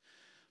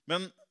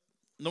 men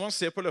når man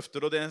ser på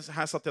løfter, og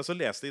her satt jeg og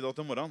leste i dag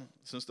til morgenen,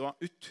 synes det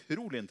var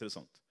utrolig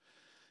interessant.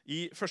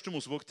 I 1.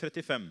 Mosebok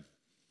 35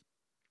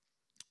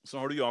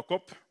 så har du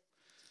Jakob,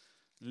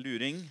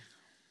 luring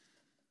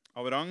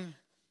av rang.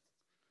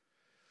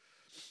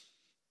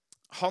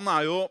 Han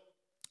er jo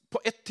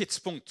på et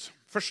tidspunkt,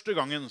 første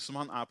gangen som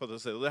han er på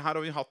dette stedet, og det her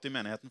har vi hatt i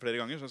menigheten flere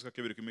ganger, så jeg skal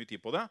ikke bruke mye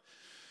tid på det,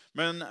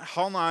 men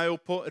han er jo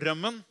på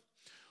rømmen,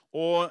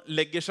 og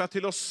legger seg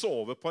til å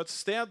sove på et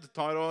sted,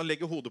 tar og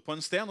legger hodet på en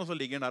sten, og så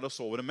ligger han der og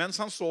sover. Mens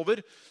han sover,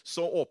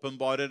 så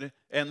åpenbarer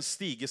en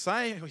stige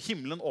seg, og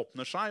himmelen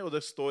åpner seg, og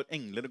det står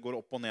engler går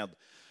opp og ned.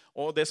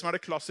 Og det som er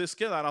det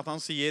klassiske, det er at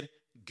han sier,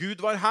 Gud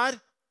var her,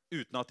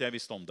 uten at jeg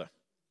visste om det.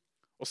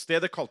 Og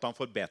stedet kalte han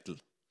for Betel.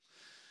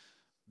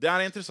 Det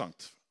er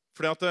interessant,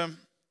 fordi at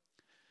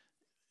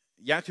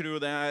jeg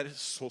tror det er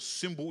så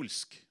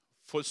symbolsk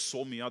for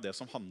så mye av det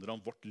som handler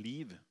om vårt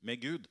liv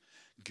med Gud.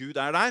 Gud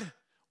er der,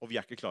 og vi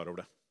er ikke klar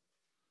over det.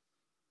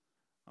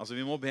 Altså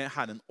vi må be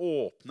Herren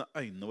åpne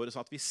øynene våre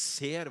så at vi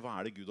ser hva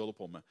er det Gud holder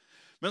på med.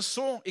 Men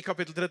så i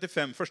kapittel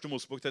 35, 1.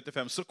 Mosebok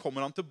 35, så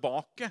kommer han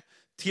tilbake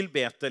til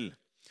Betel.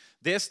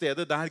 Det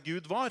stedet der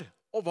Gud var.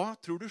 Og hva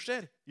tror du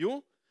skjer? Jo,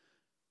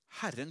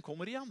 Herren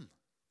kommer igjen.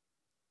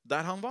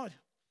 Der han var.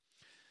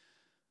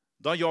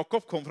 Da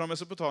Jakob kom fra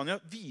Mesopotamia,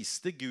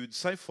 viste Gud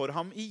seg for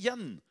ham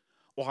igjen.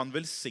 Og han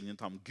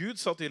velsignet ham. Gud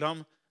sa til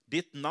ham,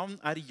 ditt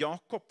navn er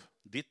Jakob.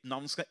 Ditt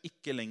navn skal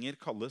ikke lenger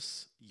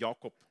kalles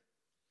Jakob.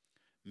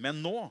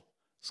 Men nå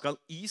skal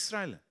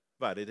Israel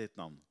være ditt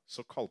navn.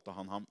 Så kalte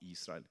han ham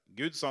Israel.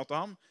 Gud sa til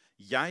ham,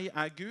 jeg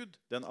er Gud,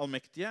 den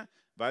allmektige.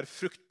 Vær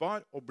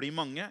fruktbar og bli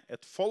mange.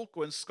 Et folk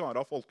og en skare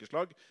av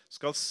folkeslag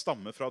skal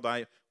stamme fra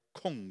deg.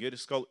 Konger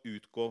skal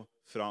utgå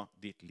fra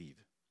ditt liv.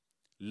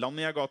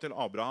 Landet jeg ga til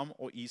Abraham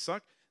og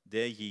Isak,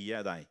 det gir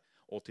jeg deg.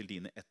 Og til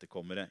dine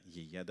etterkommere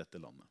gir jeg dette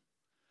landet.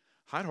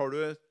 Her har du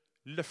et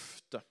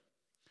løfte.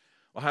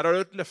 Og her er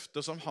det et løfte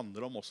som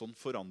handler om også en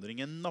forandring,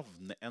 en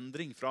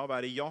navneendring. Fra å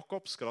være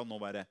Jakob skal han nå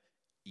være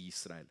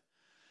Israel.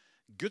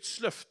 Guds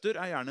løfter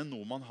er gjerne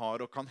noe man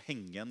har og kan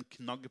henge en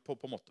knagg på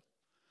en måte.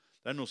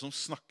 Det er noe som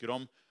snakker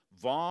om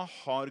hva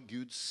har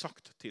Gud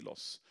sagt til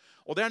oss.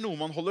 Og det er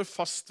noe man holder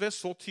fast ved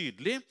så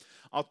tydelig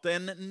at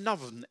en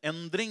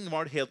navnendring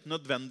var helt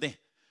nødvendig.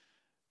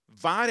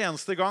 Hver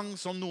eneste gang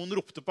som noen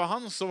ropte på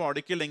han, så var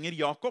det ikke lenger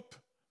Jakob,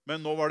 men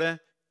nå var det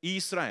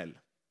Israel.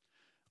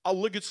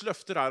 Alle Guds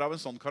løfter er av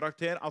en sånn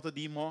karakter at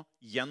de må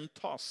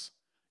gjentas,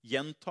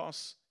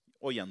 gjentas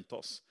og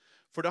gjentas.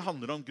 For det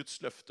handler om Guds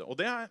løfte. Og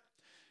det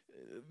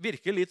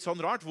virker litt sånn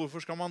rart.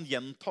 Hvorfor skal man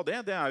gjenta det?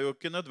 Det er jo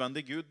ikke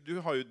nødvendig. Gud,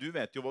 du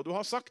vet jo hva du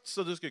har sagt,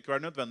 så det skulle ikke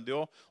være nødvendig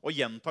å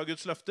gjenta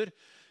Guds løfter.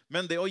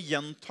 Men det å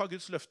gjenta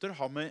Guds løfter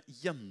har med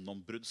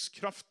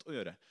gjennombruddskraft å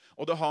gjøre.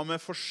 Og det har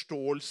med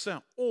forståelse,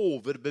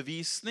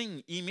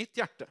 overbevisning i mitt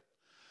hjerte.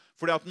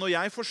 Fordi at når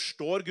jeg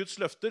forstår Guds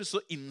løfter, så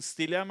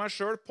innstiller jeg meg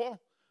selv på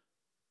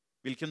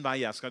hvilken vei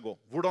jeg skal gå.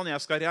 Hvordan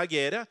jeg skal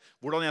reagere,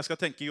 hvordan jeg skal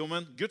tenke. Jo,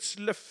 men Guds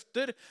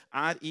løfter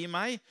er i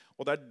meg,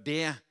 og det er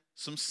det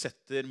som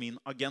setter min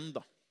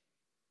agenda.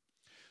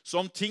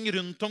 Så om ting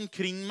rundt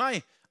omkring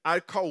meg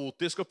er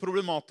kaotisk og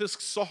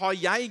problematisk, så har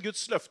jeg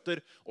Guds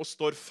løfter og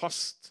står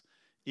fast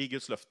i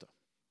Guds løfte.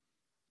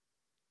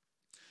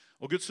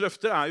 Og Guds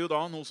løfter er jo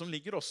da noe som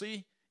ligger også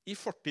i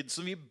fortid,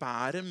 som vi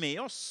bærer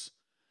med oss.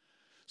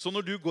 Så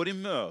når du går i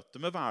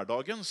møte med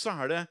hverdagen, så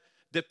er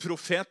det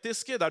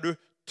profetiske, der du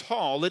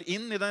taler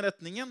inn i den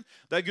retningen.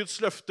 Det er Guds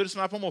løfter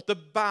som er på en måte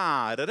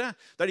bærere.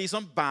 Det er de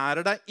som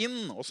bærer deg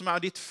inn, og som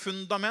er ditt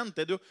fundament,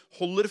 det du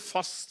holder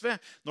fast ved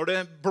når det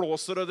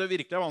blåser og det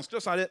virkelig er vanskelig.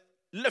 Og så er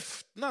det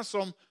løftene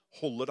som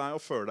holder deg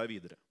og fører deg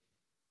videre.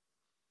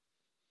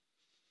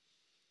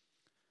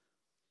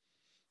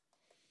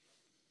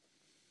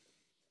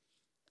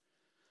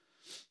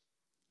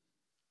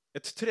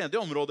 Et tredje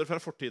område fra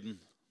fortiden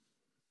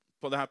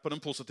på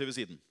den positive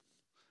siden.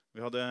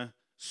 Vi hadde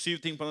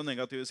 7 ting på den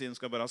negative siden,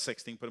 skal bare ha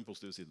 6 ting på den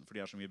positive siden, for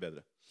de er så mye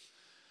bedre.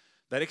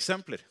 Det er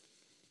eksempler.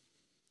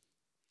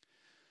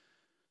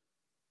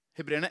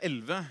 Hebreerne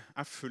 11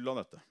 er full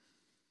av dette.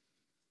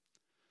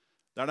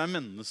 Der det er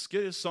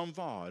mennesker som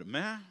var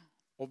med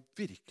og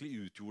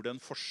virkelig utgjorde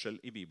en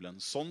forskjell i Bibelen.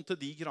 Sånn til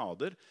de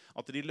grader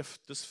at de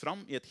løftes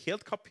fram i et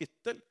helt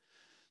kapittel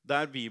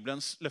der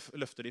Bibelen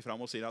løfter de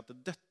fram og sier at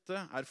dette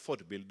er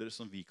forbilder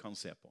som vi kan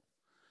se på.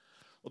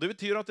 Og det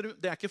betyr at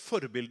det er ikke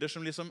forbilder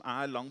som liksom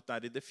er langt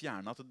der i det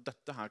fjerne, at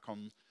det her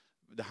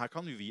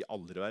kan jo vi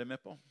aldri være med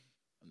på.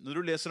 Når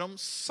du leser om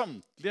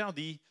samtlige av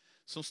de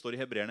som står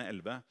i Hebreerne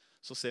 11,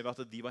 så ser vi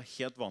at de var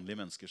helt vanlige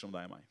mennesker som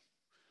deg og meg.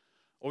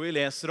 Og vi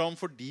leser om,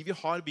 fordi vi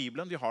har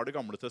Bibelen, vi har det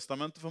gamle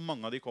testamentet, for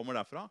mange av de kommer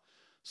derfra,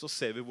 så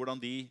ser vi hvordan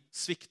de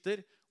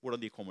svikter,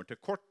 hvordan de kommer til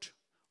kort,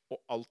 og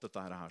alt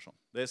dette her sånn.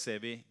 Det ser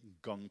vi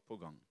gang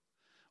på gang.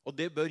 Og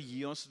det bør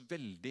gi oss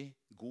veldig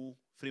god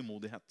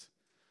frimodighet.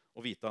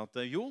 Og vite at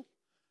jo,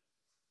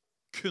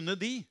 kunne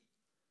de,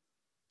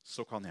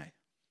 så kan jeg.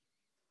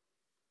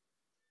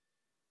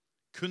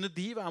 Kunne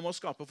de være med å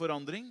skape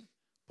forandring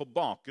på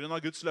bakgrunn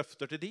av Guds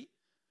løfter til de,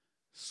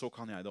 så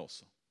kan jeg det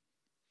også.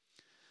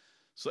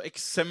 Så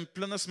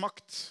eksemplenes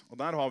makt, og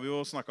der har vi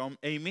jo snakket om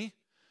Amy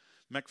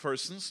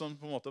McPherson, som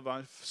på en måte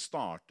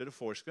starter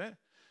Foursquare.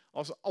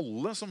 Altså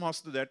alle som har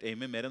studert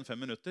Amy mer enn 5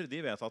 minutter,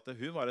 de vet at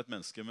hun var et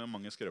menneske med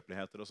mange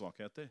skrøpeligheter og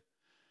svakheter.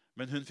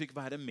 Men hun fikk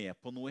være med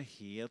på noe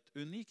helt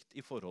unikt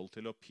i forhold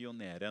til å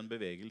pionere en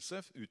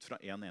bevegelse ut fra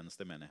en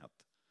eneste menighet.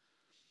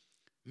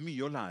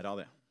 Mye å lære av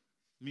det.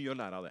 Mye å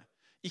lære av det.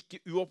 Ikke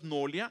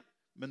uoppnåelige,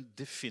 men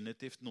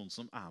definitivt noen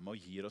som er med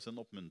og gir oss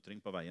en oppmuntring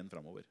på veien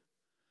fremover.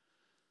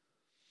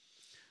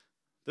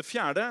 Det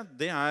fjerde,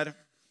 det er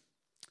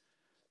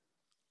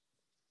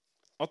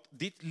at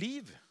ditt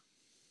liv,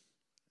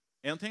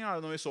 en ting er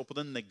når vi så på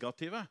det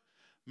negative,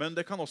 men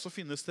det kan også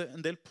finnes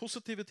en del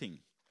positive ting.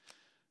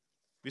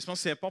 Hvis man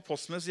ser på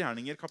Apostlenes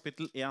gjerninger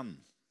kapittel 1,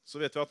 så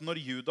vet vi at når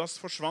Judas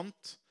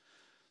forsvant,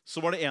 så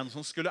var det en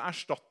som skulle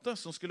erstatte,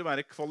 som skulle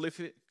være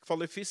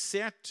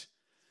kvalifisert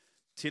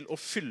til å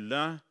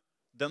fylle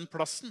den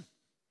plassen.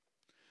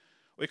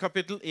 Og i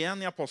kapittel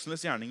 1 i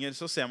Apostlenes gjerninger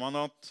så ser man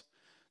at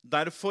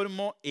derfor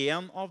må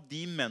en av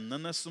de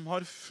mennene som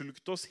har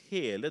fulgt oss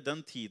hele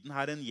den tiden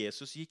Herren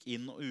Jesus gikk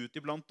inn og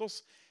ut iblant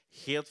oss,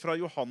 helt fra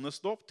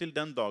Johannes dåp til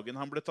den dagen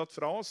han ble tatt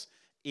fra oss,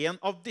 en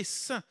av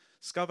disse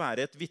skal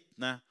være et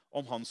vitne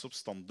om hans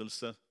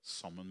oppstandelse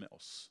sammen med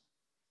oss.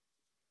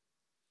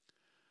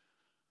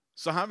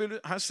 Så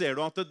her ser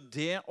du at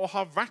det å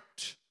ha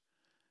vært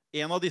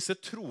en av disse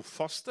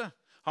trofaste,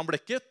 han ble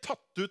ikke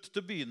tatt ut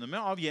til å begynne med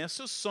av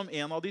Jesus som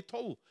en av de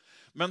 12,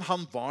 men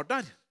han var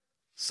der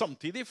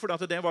samtidig, for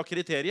det var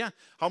kriteriet.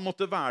 Han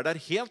måtte være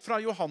der helt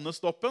fra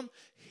Johannesdåpen,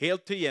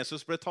 helt til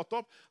Jesus ble tatt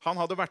opp. Han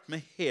hadde vært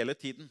med hele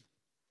tiden.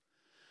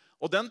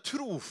 Og den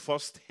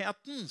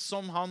trofastheten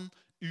som han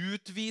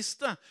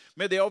utviste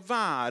med det å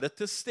være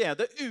til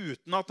stede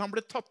uten at han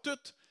ble tatt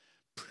ut,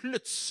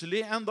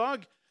 plutselig en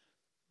dag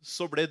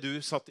så ble du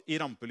satt i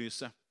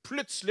rampelyset.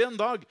 Plutselig en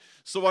dag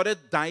så var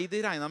det deg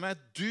de regnet med.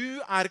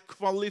 Du er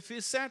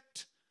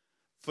kvalifisert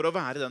for å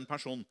være den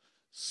personen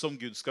som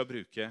Gud skal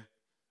bruke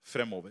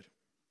fremover.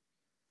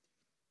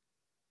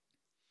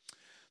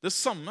 Det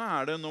samme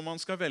er det når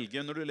man skal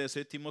velge. Når du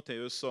leser i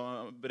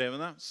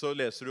Timoteus-brevene, så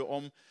leser du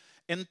om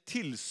en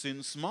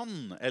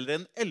tilsynsmann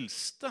eller en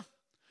eldste.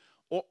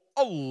 Og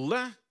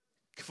alle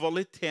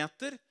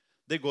kvaliteter,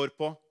 det går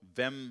på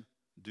hvem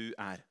du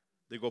er.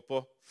 Det går på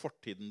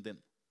fortiden din.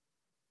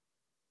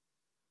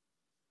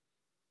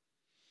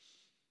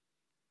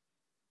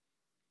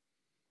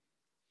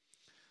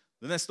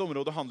 Det neste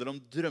området handler om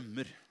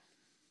drømmer.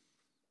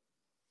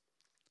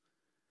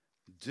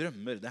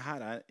 Drømmer, det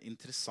her er et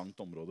interessant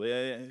område.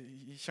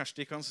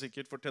 Kjersti kan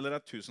sikkert fortelle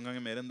deg 1000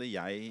 ganger mer enn det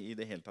jeg i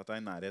det hele tatt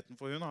er i nærheten,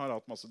 for hun har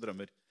hatt masse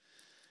drømmer.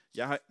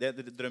 Jeg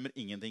drømmer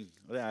ingenting.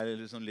 Og det er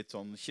liksom litt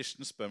sånn,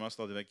 Kirsten spør meg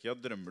stadig vekk,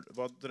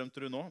 hva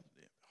drømte du nå?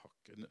 Jeg har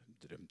ikke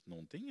drømt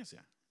noen ting, jeg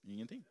sier.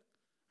 Ingenting.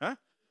 Hæ?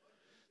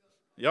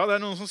 Ja, det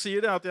er noen som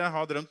sier det, at jeg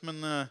har drømt,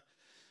 men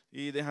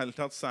i det hele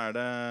tatt så er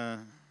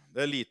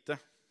det er lite.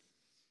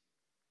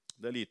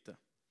 Det er lite.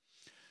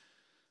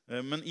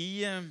 Men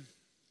i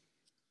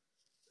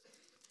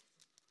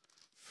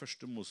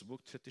Første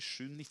Mosebok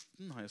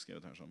 37,19 har jeg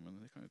skrevet her sammen,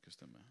 men det kan jo ikke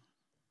stemme.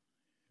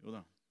 Jo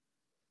da.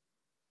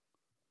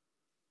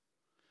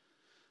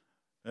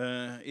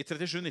 I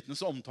 37,19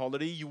 så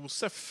omtaler de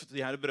Josef,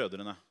 de her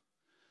brødrene.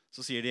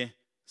 Så sier de,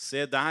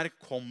 se der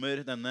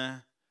kommer denne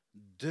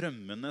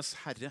drømmenes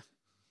herre.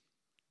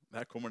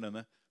 Der kommer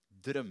denne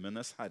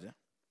drømmenes herre.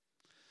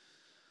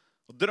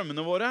 Og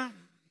drømmene våre,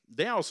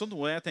 det er også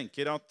noe jeg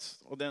tenker at,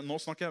 og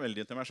nå snakker jeg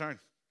veldig til meg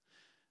selv,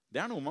 det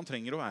er noe man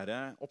trenger å være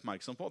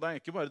oppmerksom på. Det er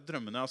ikke bare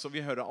drømmene. Altså,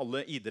 vi hører alle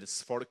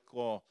idrettsfolk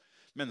og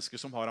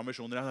mennesker som har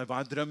ambisjoner. Hva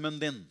er drømmen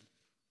din?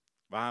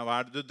 Hva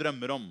er det du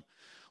drømmer om?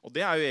 Og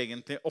det er jo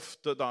egentlig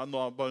ofte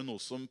bare noe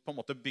som på en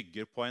måte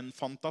bygger på en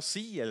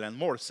fantasi, eller en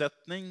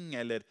målsetning,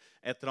 eller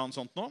et eller annet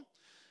sånt nå.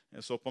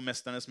 Jeg så på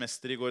Mesternes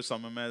mester i går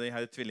sammen med de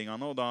her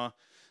tvillingene, og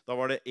da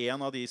var det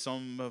en av de som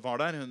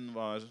var der. Hun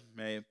var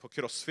med på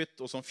CrossFit,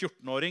 og som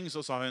 14-åring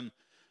så sa hun,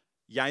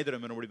 jeg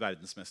drømmer om å bli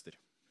verdensmester.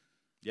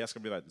 Jeg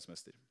skal bli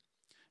verdensmester.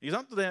 Ikke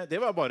sant? Det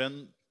var bare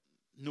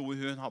noe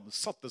hun hadde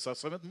satt seg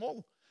som et mål.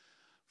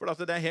 For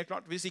det er helt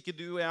klart, hvis ikke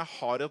du og jeg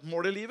har et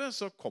mål i livet,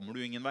 så kommer du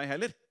ingen vei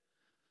heller.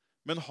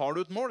 Men har du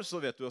et mål, så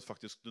vet du at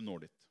faktisk du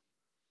når dit.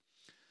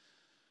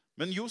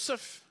 Men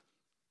Josef,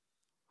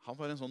 han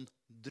var en sånn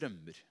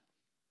drømmer.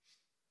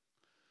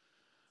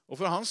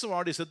 Og for han så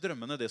var disse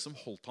drømmene det som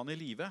holdt han i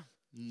live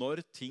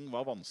når ting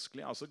var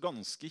vanskelig. Altså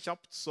ganske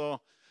kjapt, så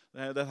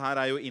det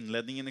her er jo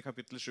innledningen i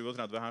kapittel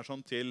 37 her,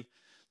 sånn, til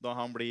da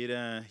han blir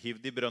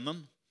hivd i brønnen,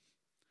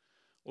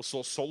 og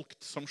så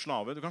solgt som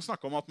slave. Du kan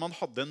snakke om at man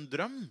hadde en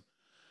drøm,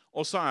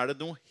 og så er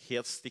det noe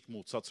helt stikk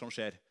motsatt som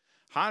skjer.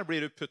 Her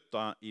blir du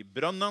puttet i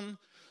brønnen,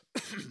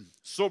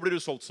 så blir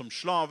du solgt som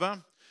slave,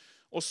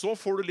 og så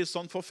får du litt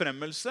sånn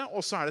forfremmelse, og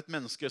så er det et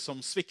menneske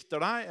som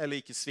svikter deg, eller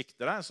ikke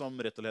svikter deg, som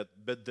rett og slett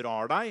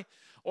bedrar deg,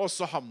 og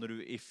så havner du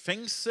i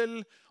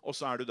fengsel, og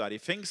så er du der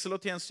i fengsel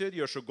og tjenestegjør,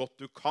 gjør så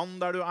godt du kan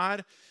der du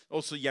er,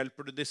 og så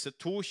hjelper du disse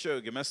to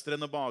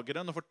kjøgemestrene og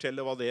bageren og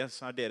forteller hva det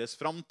er deres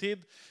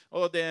framtid,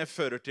 og det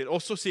fører til,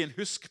 og så sier han,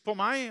 husk på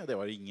meg, det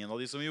var ingen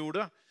av de som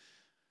gjorde det,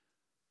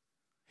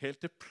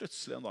 helt til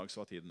plutselig en dag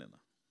så var tiden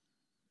inne.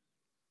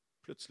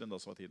 Plutselig en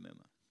dag så var tiden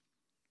inne.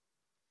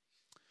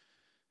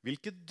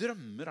 Hvilke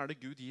drømmer er det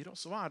Gud gir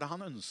oss? Hva er det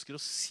han ønsker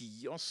å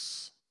si oss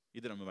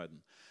i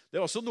drømmeverden? Det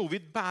er også noe vi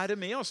bærer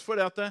med oss,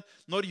 for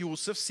når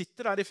Josef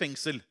sitter der i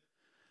fengsel,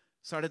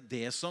 så er det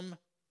det som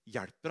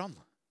hjelper han.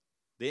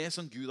 Det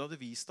som Gud hadde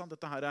vist han,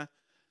 dette her er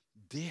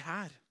det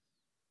her.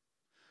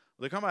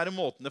 Og det kan være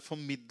måten det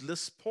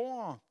formidles på,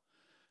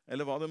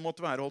 eller hva det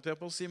måtte være, holdt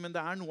jeg på å si, men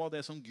det er noe av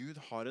det som Gud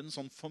har en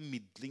sånn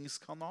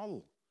formidlingskanal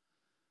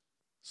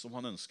som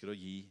han ønsker å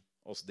gi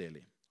oss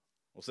del i.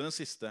 Og så den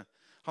siste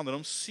handler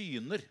om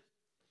syner.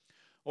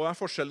 Og hva er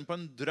forskjellen på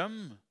en drøm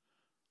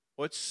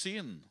og et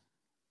syn?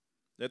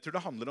 Jeg tror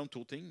det handler om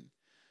to ting.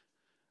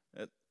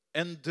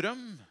 En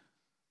drøm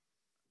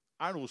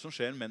er noe som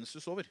skjer mens du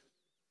sover.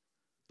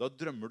 Da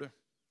drømmer du.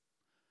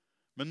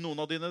 Men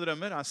noen av dine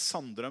drømmer er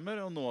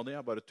sanndrømmer, og noen av de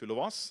er bare tull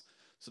og vas.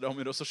 Så det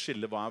er også å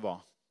skille hva er hva.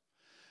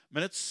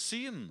 Men et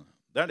syn,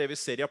 det er det vi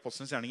ser i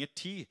Apostelens gjerninger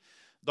 10.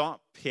 Da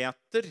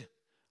Peter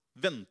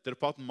venter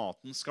på at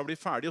maten skal bli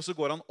ferdig, og så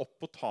går han opp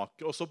på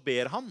taket, og så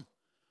ber han,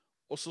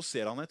 og så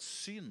ser han et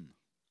syn.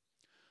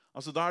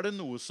 Altså da er det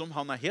noe som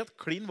han er helt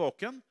klin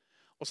våken,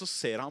 og så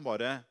ser han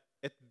bare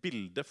et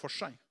bilde for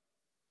seg.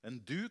 En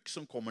duk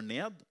som kommer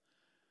ned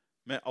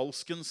med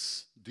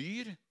alskens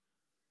dyr,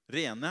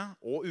 rene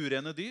og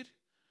urene dyr,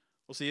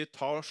 og sier,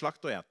 ta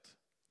slakt og et.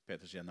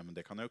 Peter sier, nei, men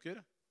det kan jeg jo ikke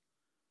gjøre.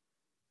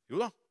 Jo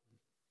da,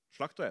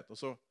 slakt og et.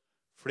 Og så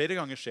flere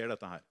ganger skjer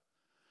dette her.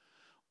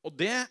 Og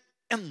det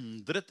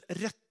endret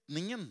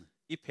retningen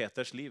i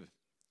Peters liv.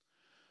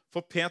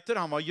 For Peter,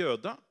 han var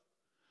jøde,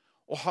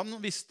 og han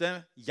visste,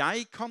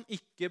 jeg kan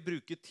ikke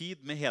bruke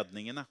tid med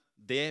hedningene.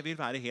 Det vil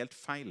være helt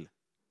feil.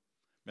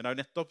 Men det er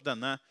nettopp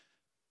denne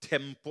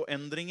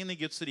tempoendringen i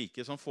Guds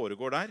rike som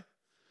foregår der.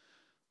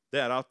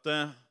 Det er at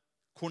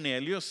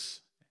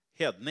Cornelius,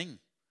 hedning,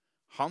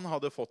 han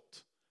hadde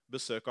fått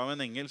besøk av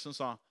en engel som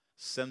sa,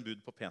 send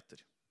bud på Peter.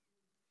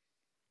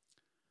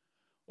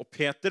 Og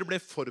Peter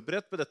ble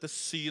forberedt på dette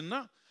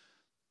synet,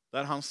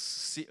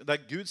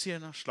 der Gud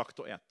sier, slakt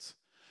og et.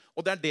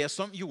 Og det er det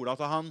som gjorde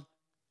at han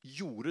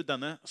gjorde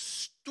denne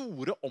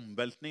store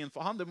omveltningen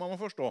for han. Det må man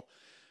forstå.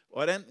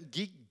 var en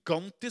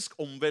gigantisk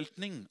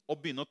omveltning å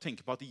begynne å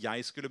tenke på at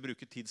jeg skulle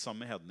bruke tid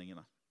sammen med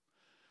hedningene.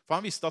 For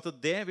han visste at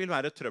det ville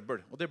være trøbbel.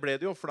 Og det ble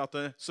det jo, for at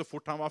så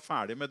fort han var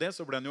ferdig med det,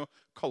 så ble han jo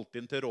kalt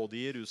inn til rådet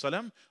i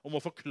Jerusalem om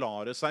å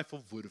forklare seg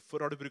for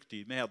hvorfor har du brukt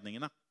tid med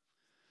hedningene.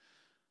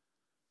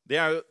 Det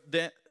er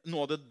jo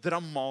noe av det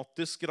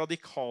dramatisk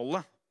radikale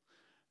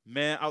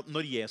med at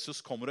når Jesus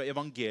kommer og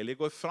evangeliet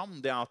går fram,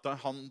 det er at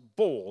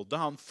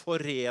han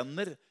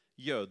forener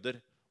jøder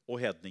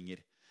og hedninger.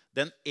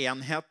 Den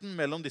enheten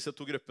mellom disse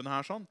to gruppene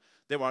her, sånn,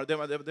 det var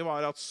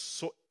at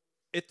så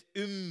et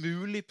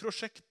umulig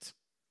prosjekt.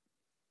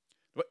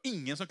 Det var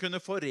ingen som kunne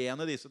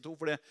forene disse to,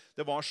 for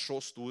det var så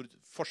stor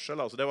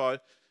forskjell. Altså det var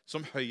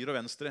som høyre og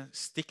venstre,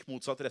 stikk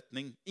motsatt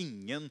retning.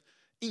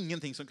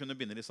 Ingenting som kunne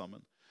binde de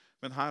sammen.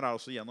 Men her er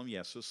altså gjennom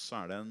Jesus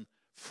så er det en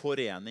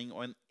forening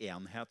og en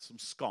enhet som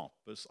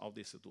skapes av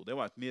disse to. Det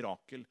var et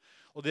mirakel.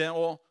 Og det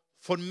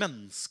for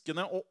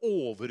menneskene å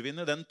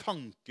overvinne den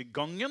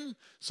tankegangen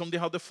som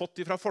de hadde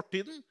fått fra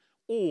fortiden,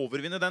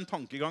 overvinne den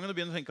tankegangen og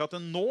begynne å tenke at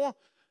nå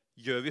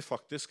gjør vi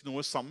faktisk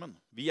noe sammen.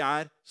 Vi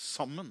er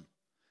sammen.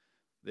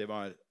 Det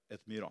var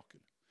et mirakel.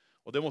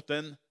 Og det måtte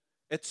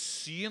et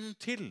syn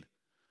til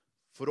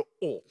for å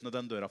åpne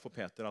den døra for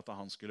Peter, at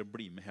han skulle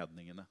bli med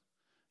hedningene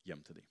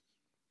hjem til dem.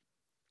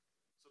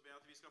 Så ber jeg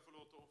at vi skal få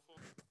lov til å få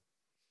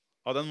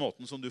av den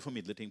måten som du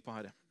formidler ting på,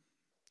 Herre.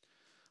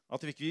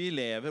 At vi ikke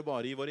lever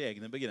bare i våre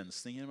egne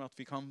begrensninger, men at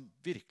vi kan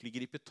virkelig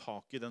gripe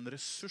tak i den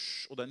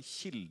ressurs og den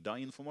kilde av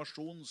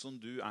informasjon som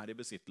du er i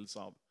besittelse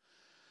av.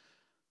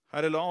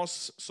 Herre, la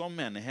oss som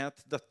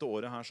menighet dette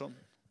året her sånn,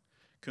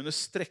 kunne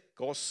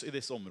strekke oss i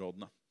disse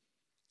områdene.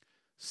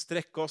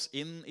 Strekke oss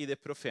inn i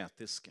det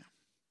profetiske.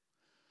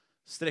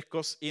 Strekke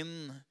oss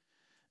inn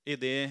i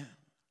det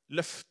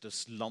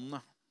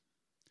løfteslandet.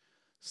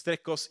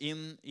 Strekke oss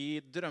inn i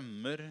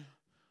drømmer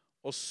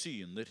og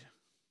syner.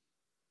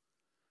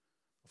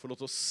 Få lov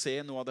til å se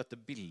noe av dette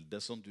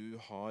bildet som du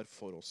har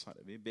for oss,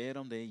 Herre. Vi ber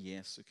om det i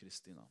Jesu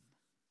Kristi navn.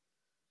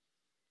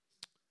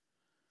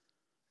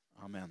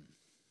 Amen.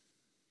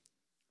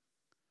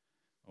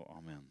 Og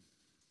amen.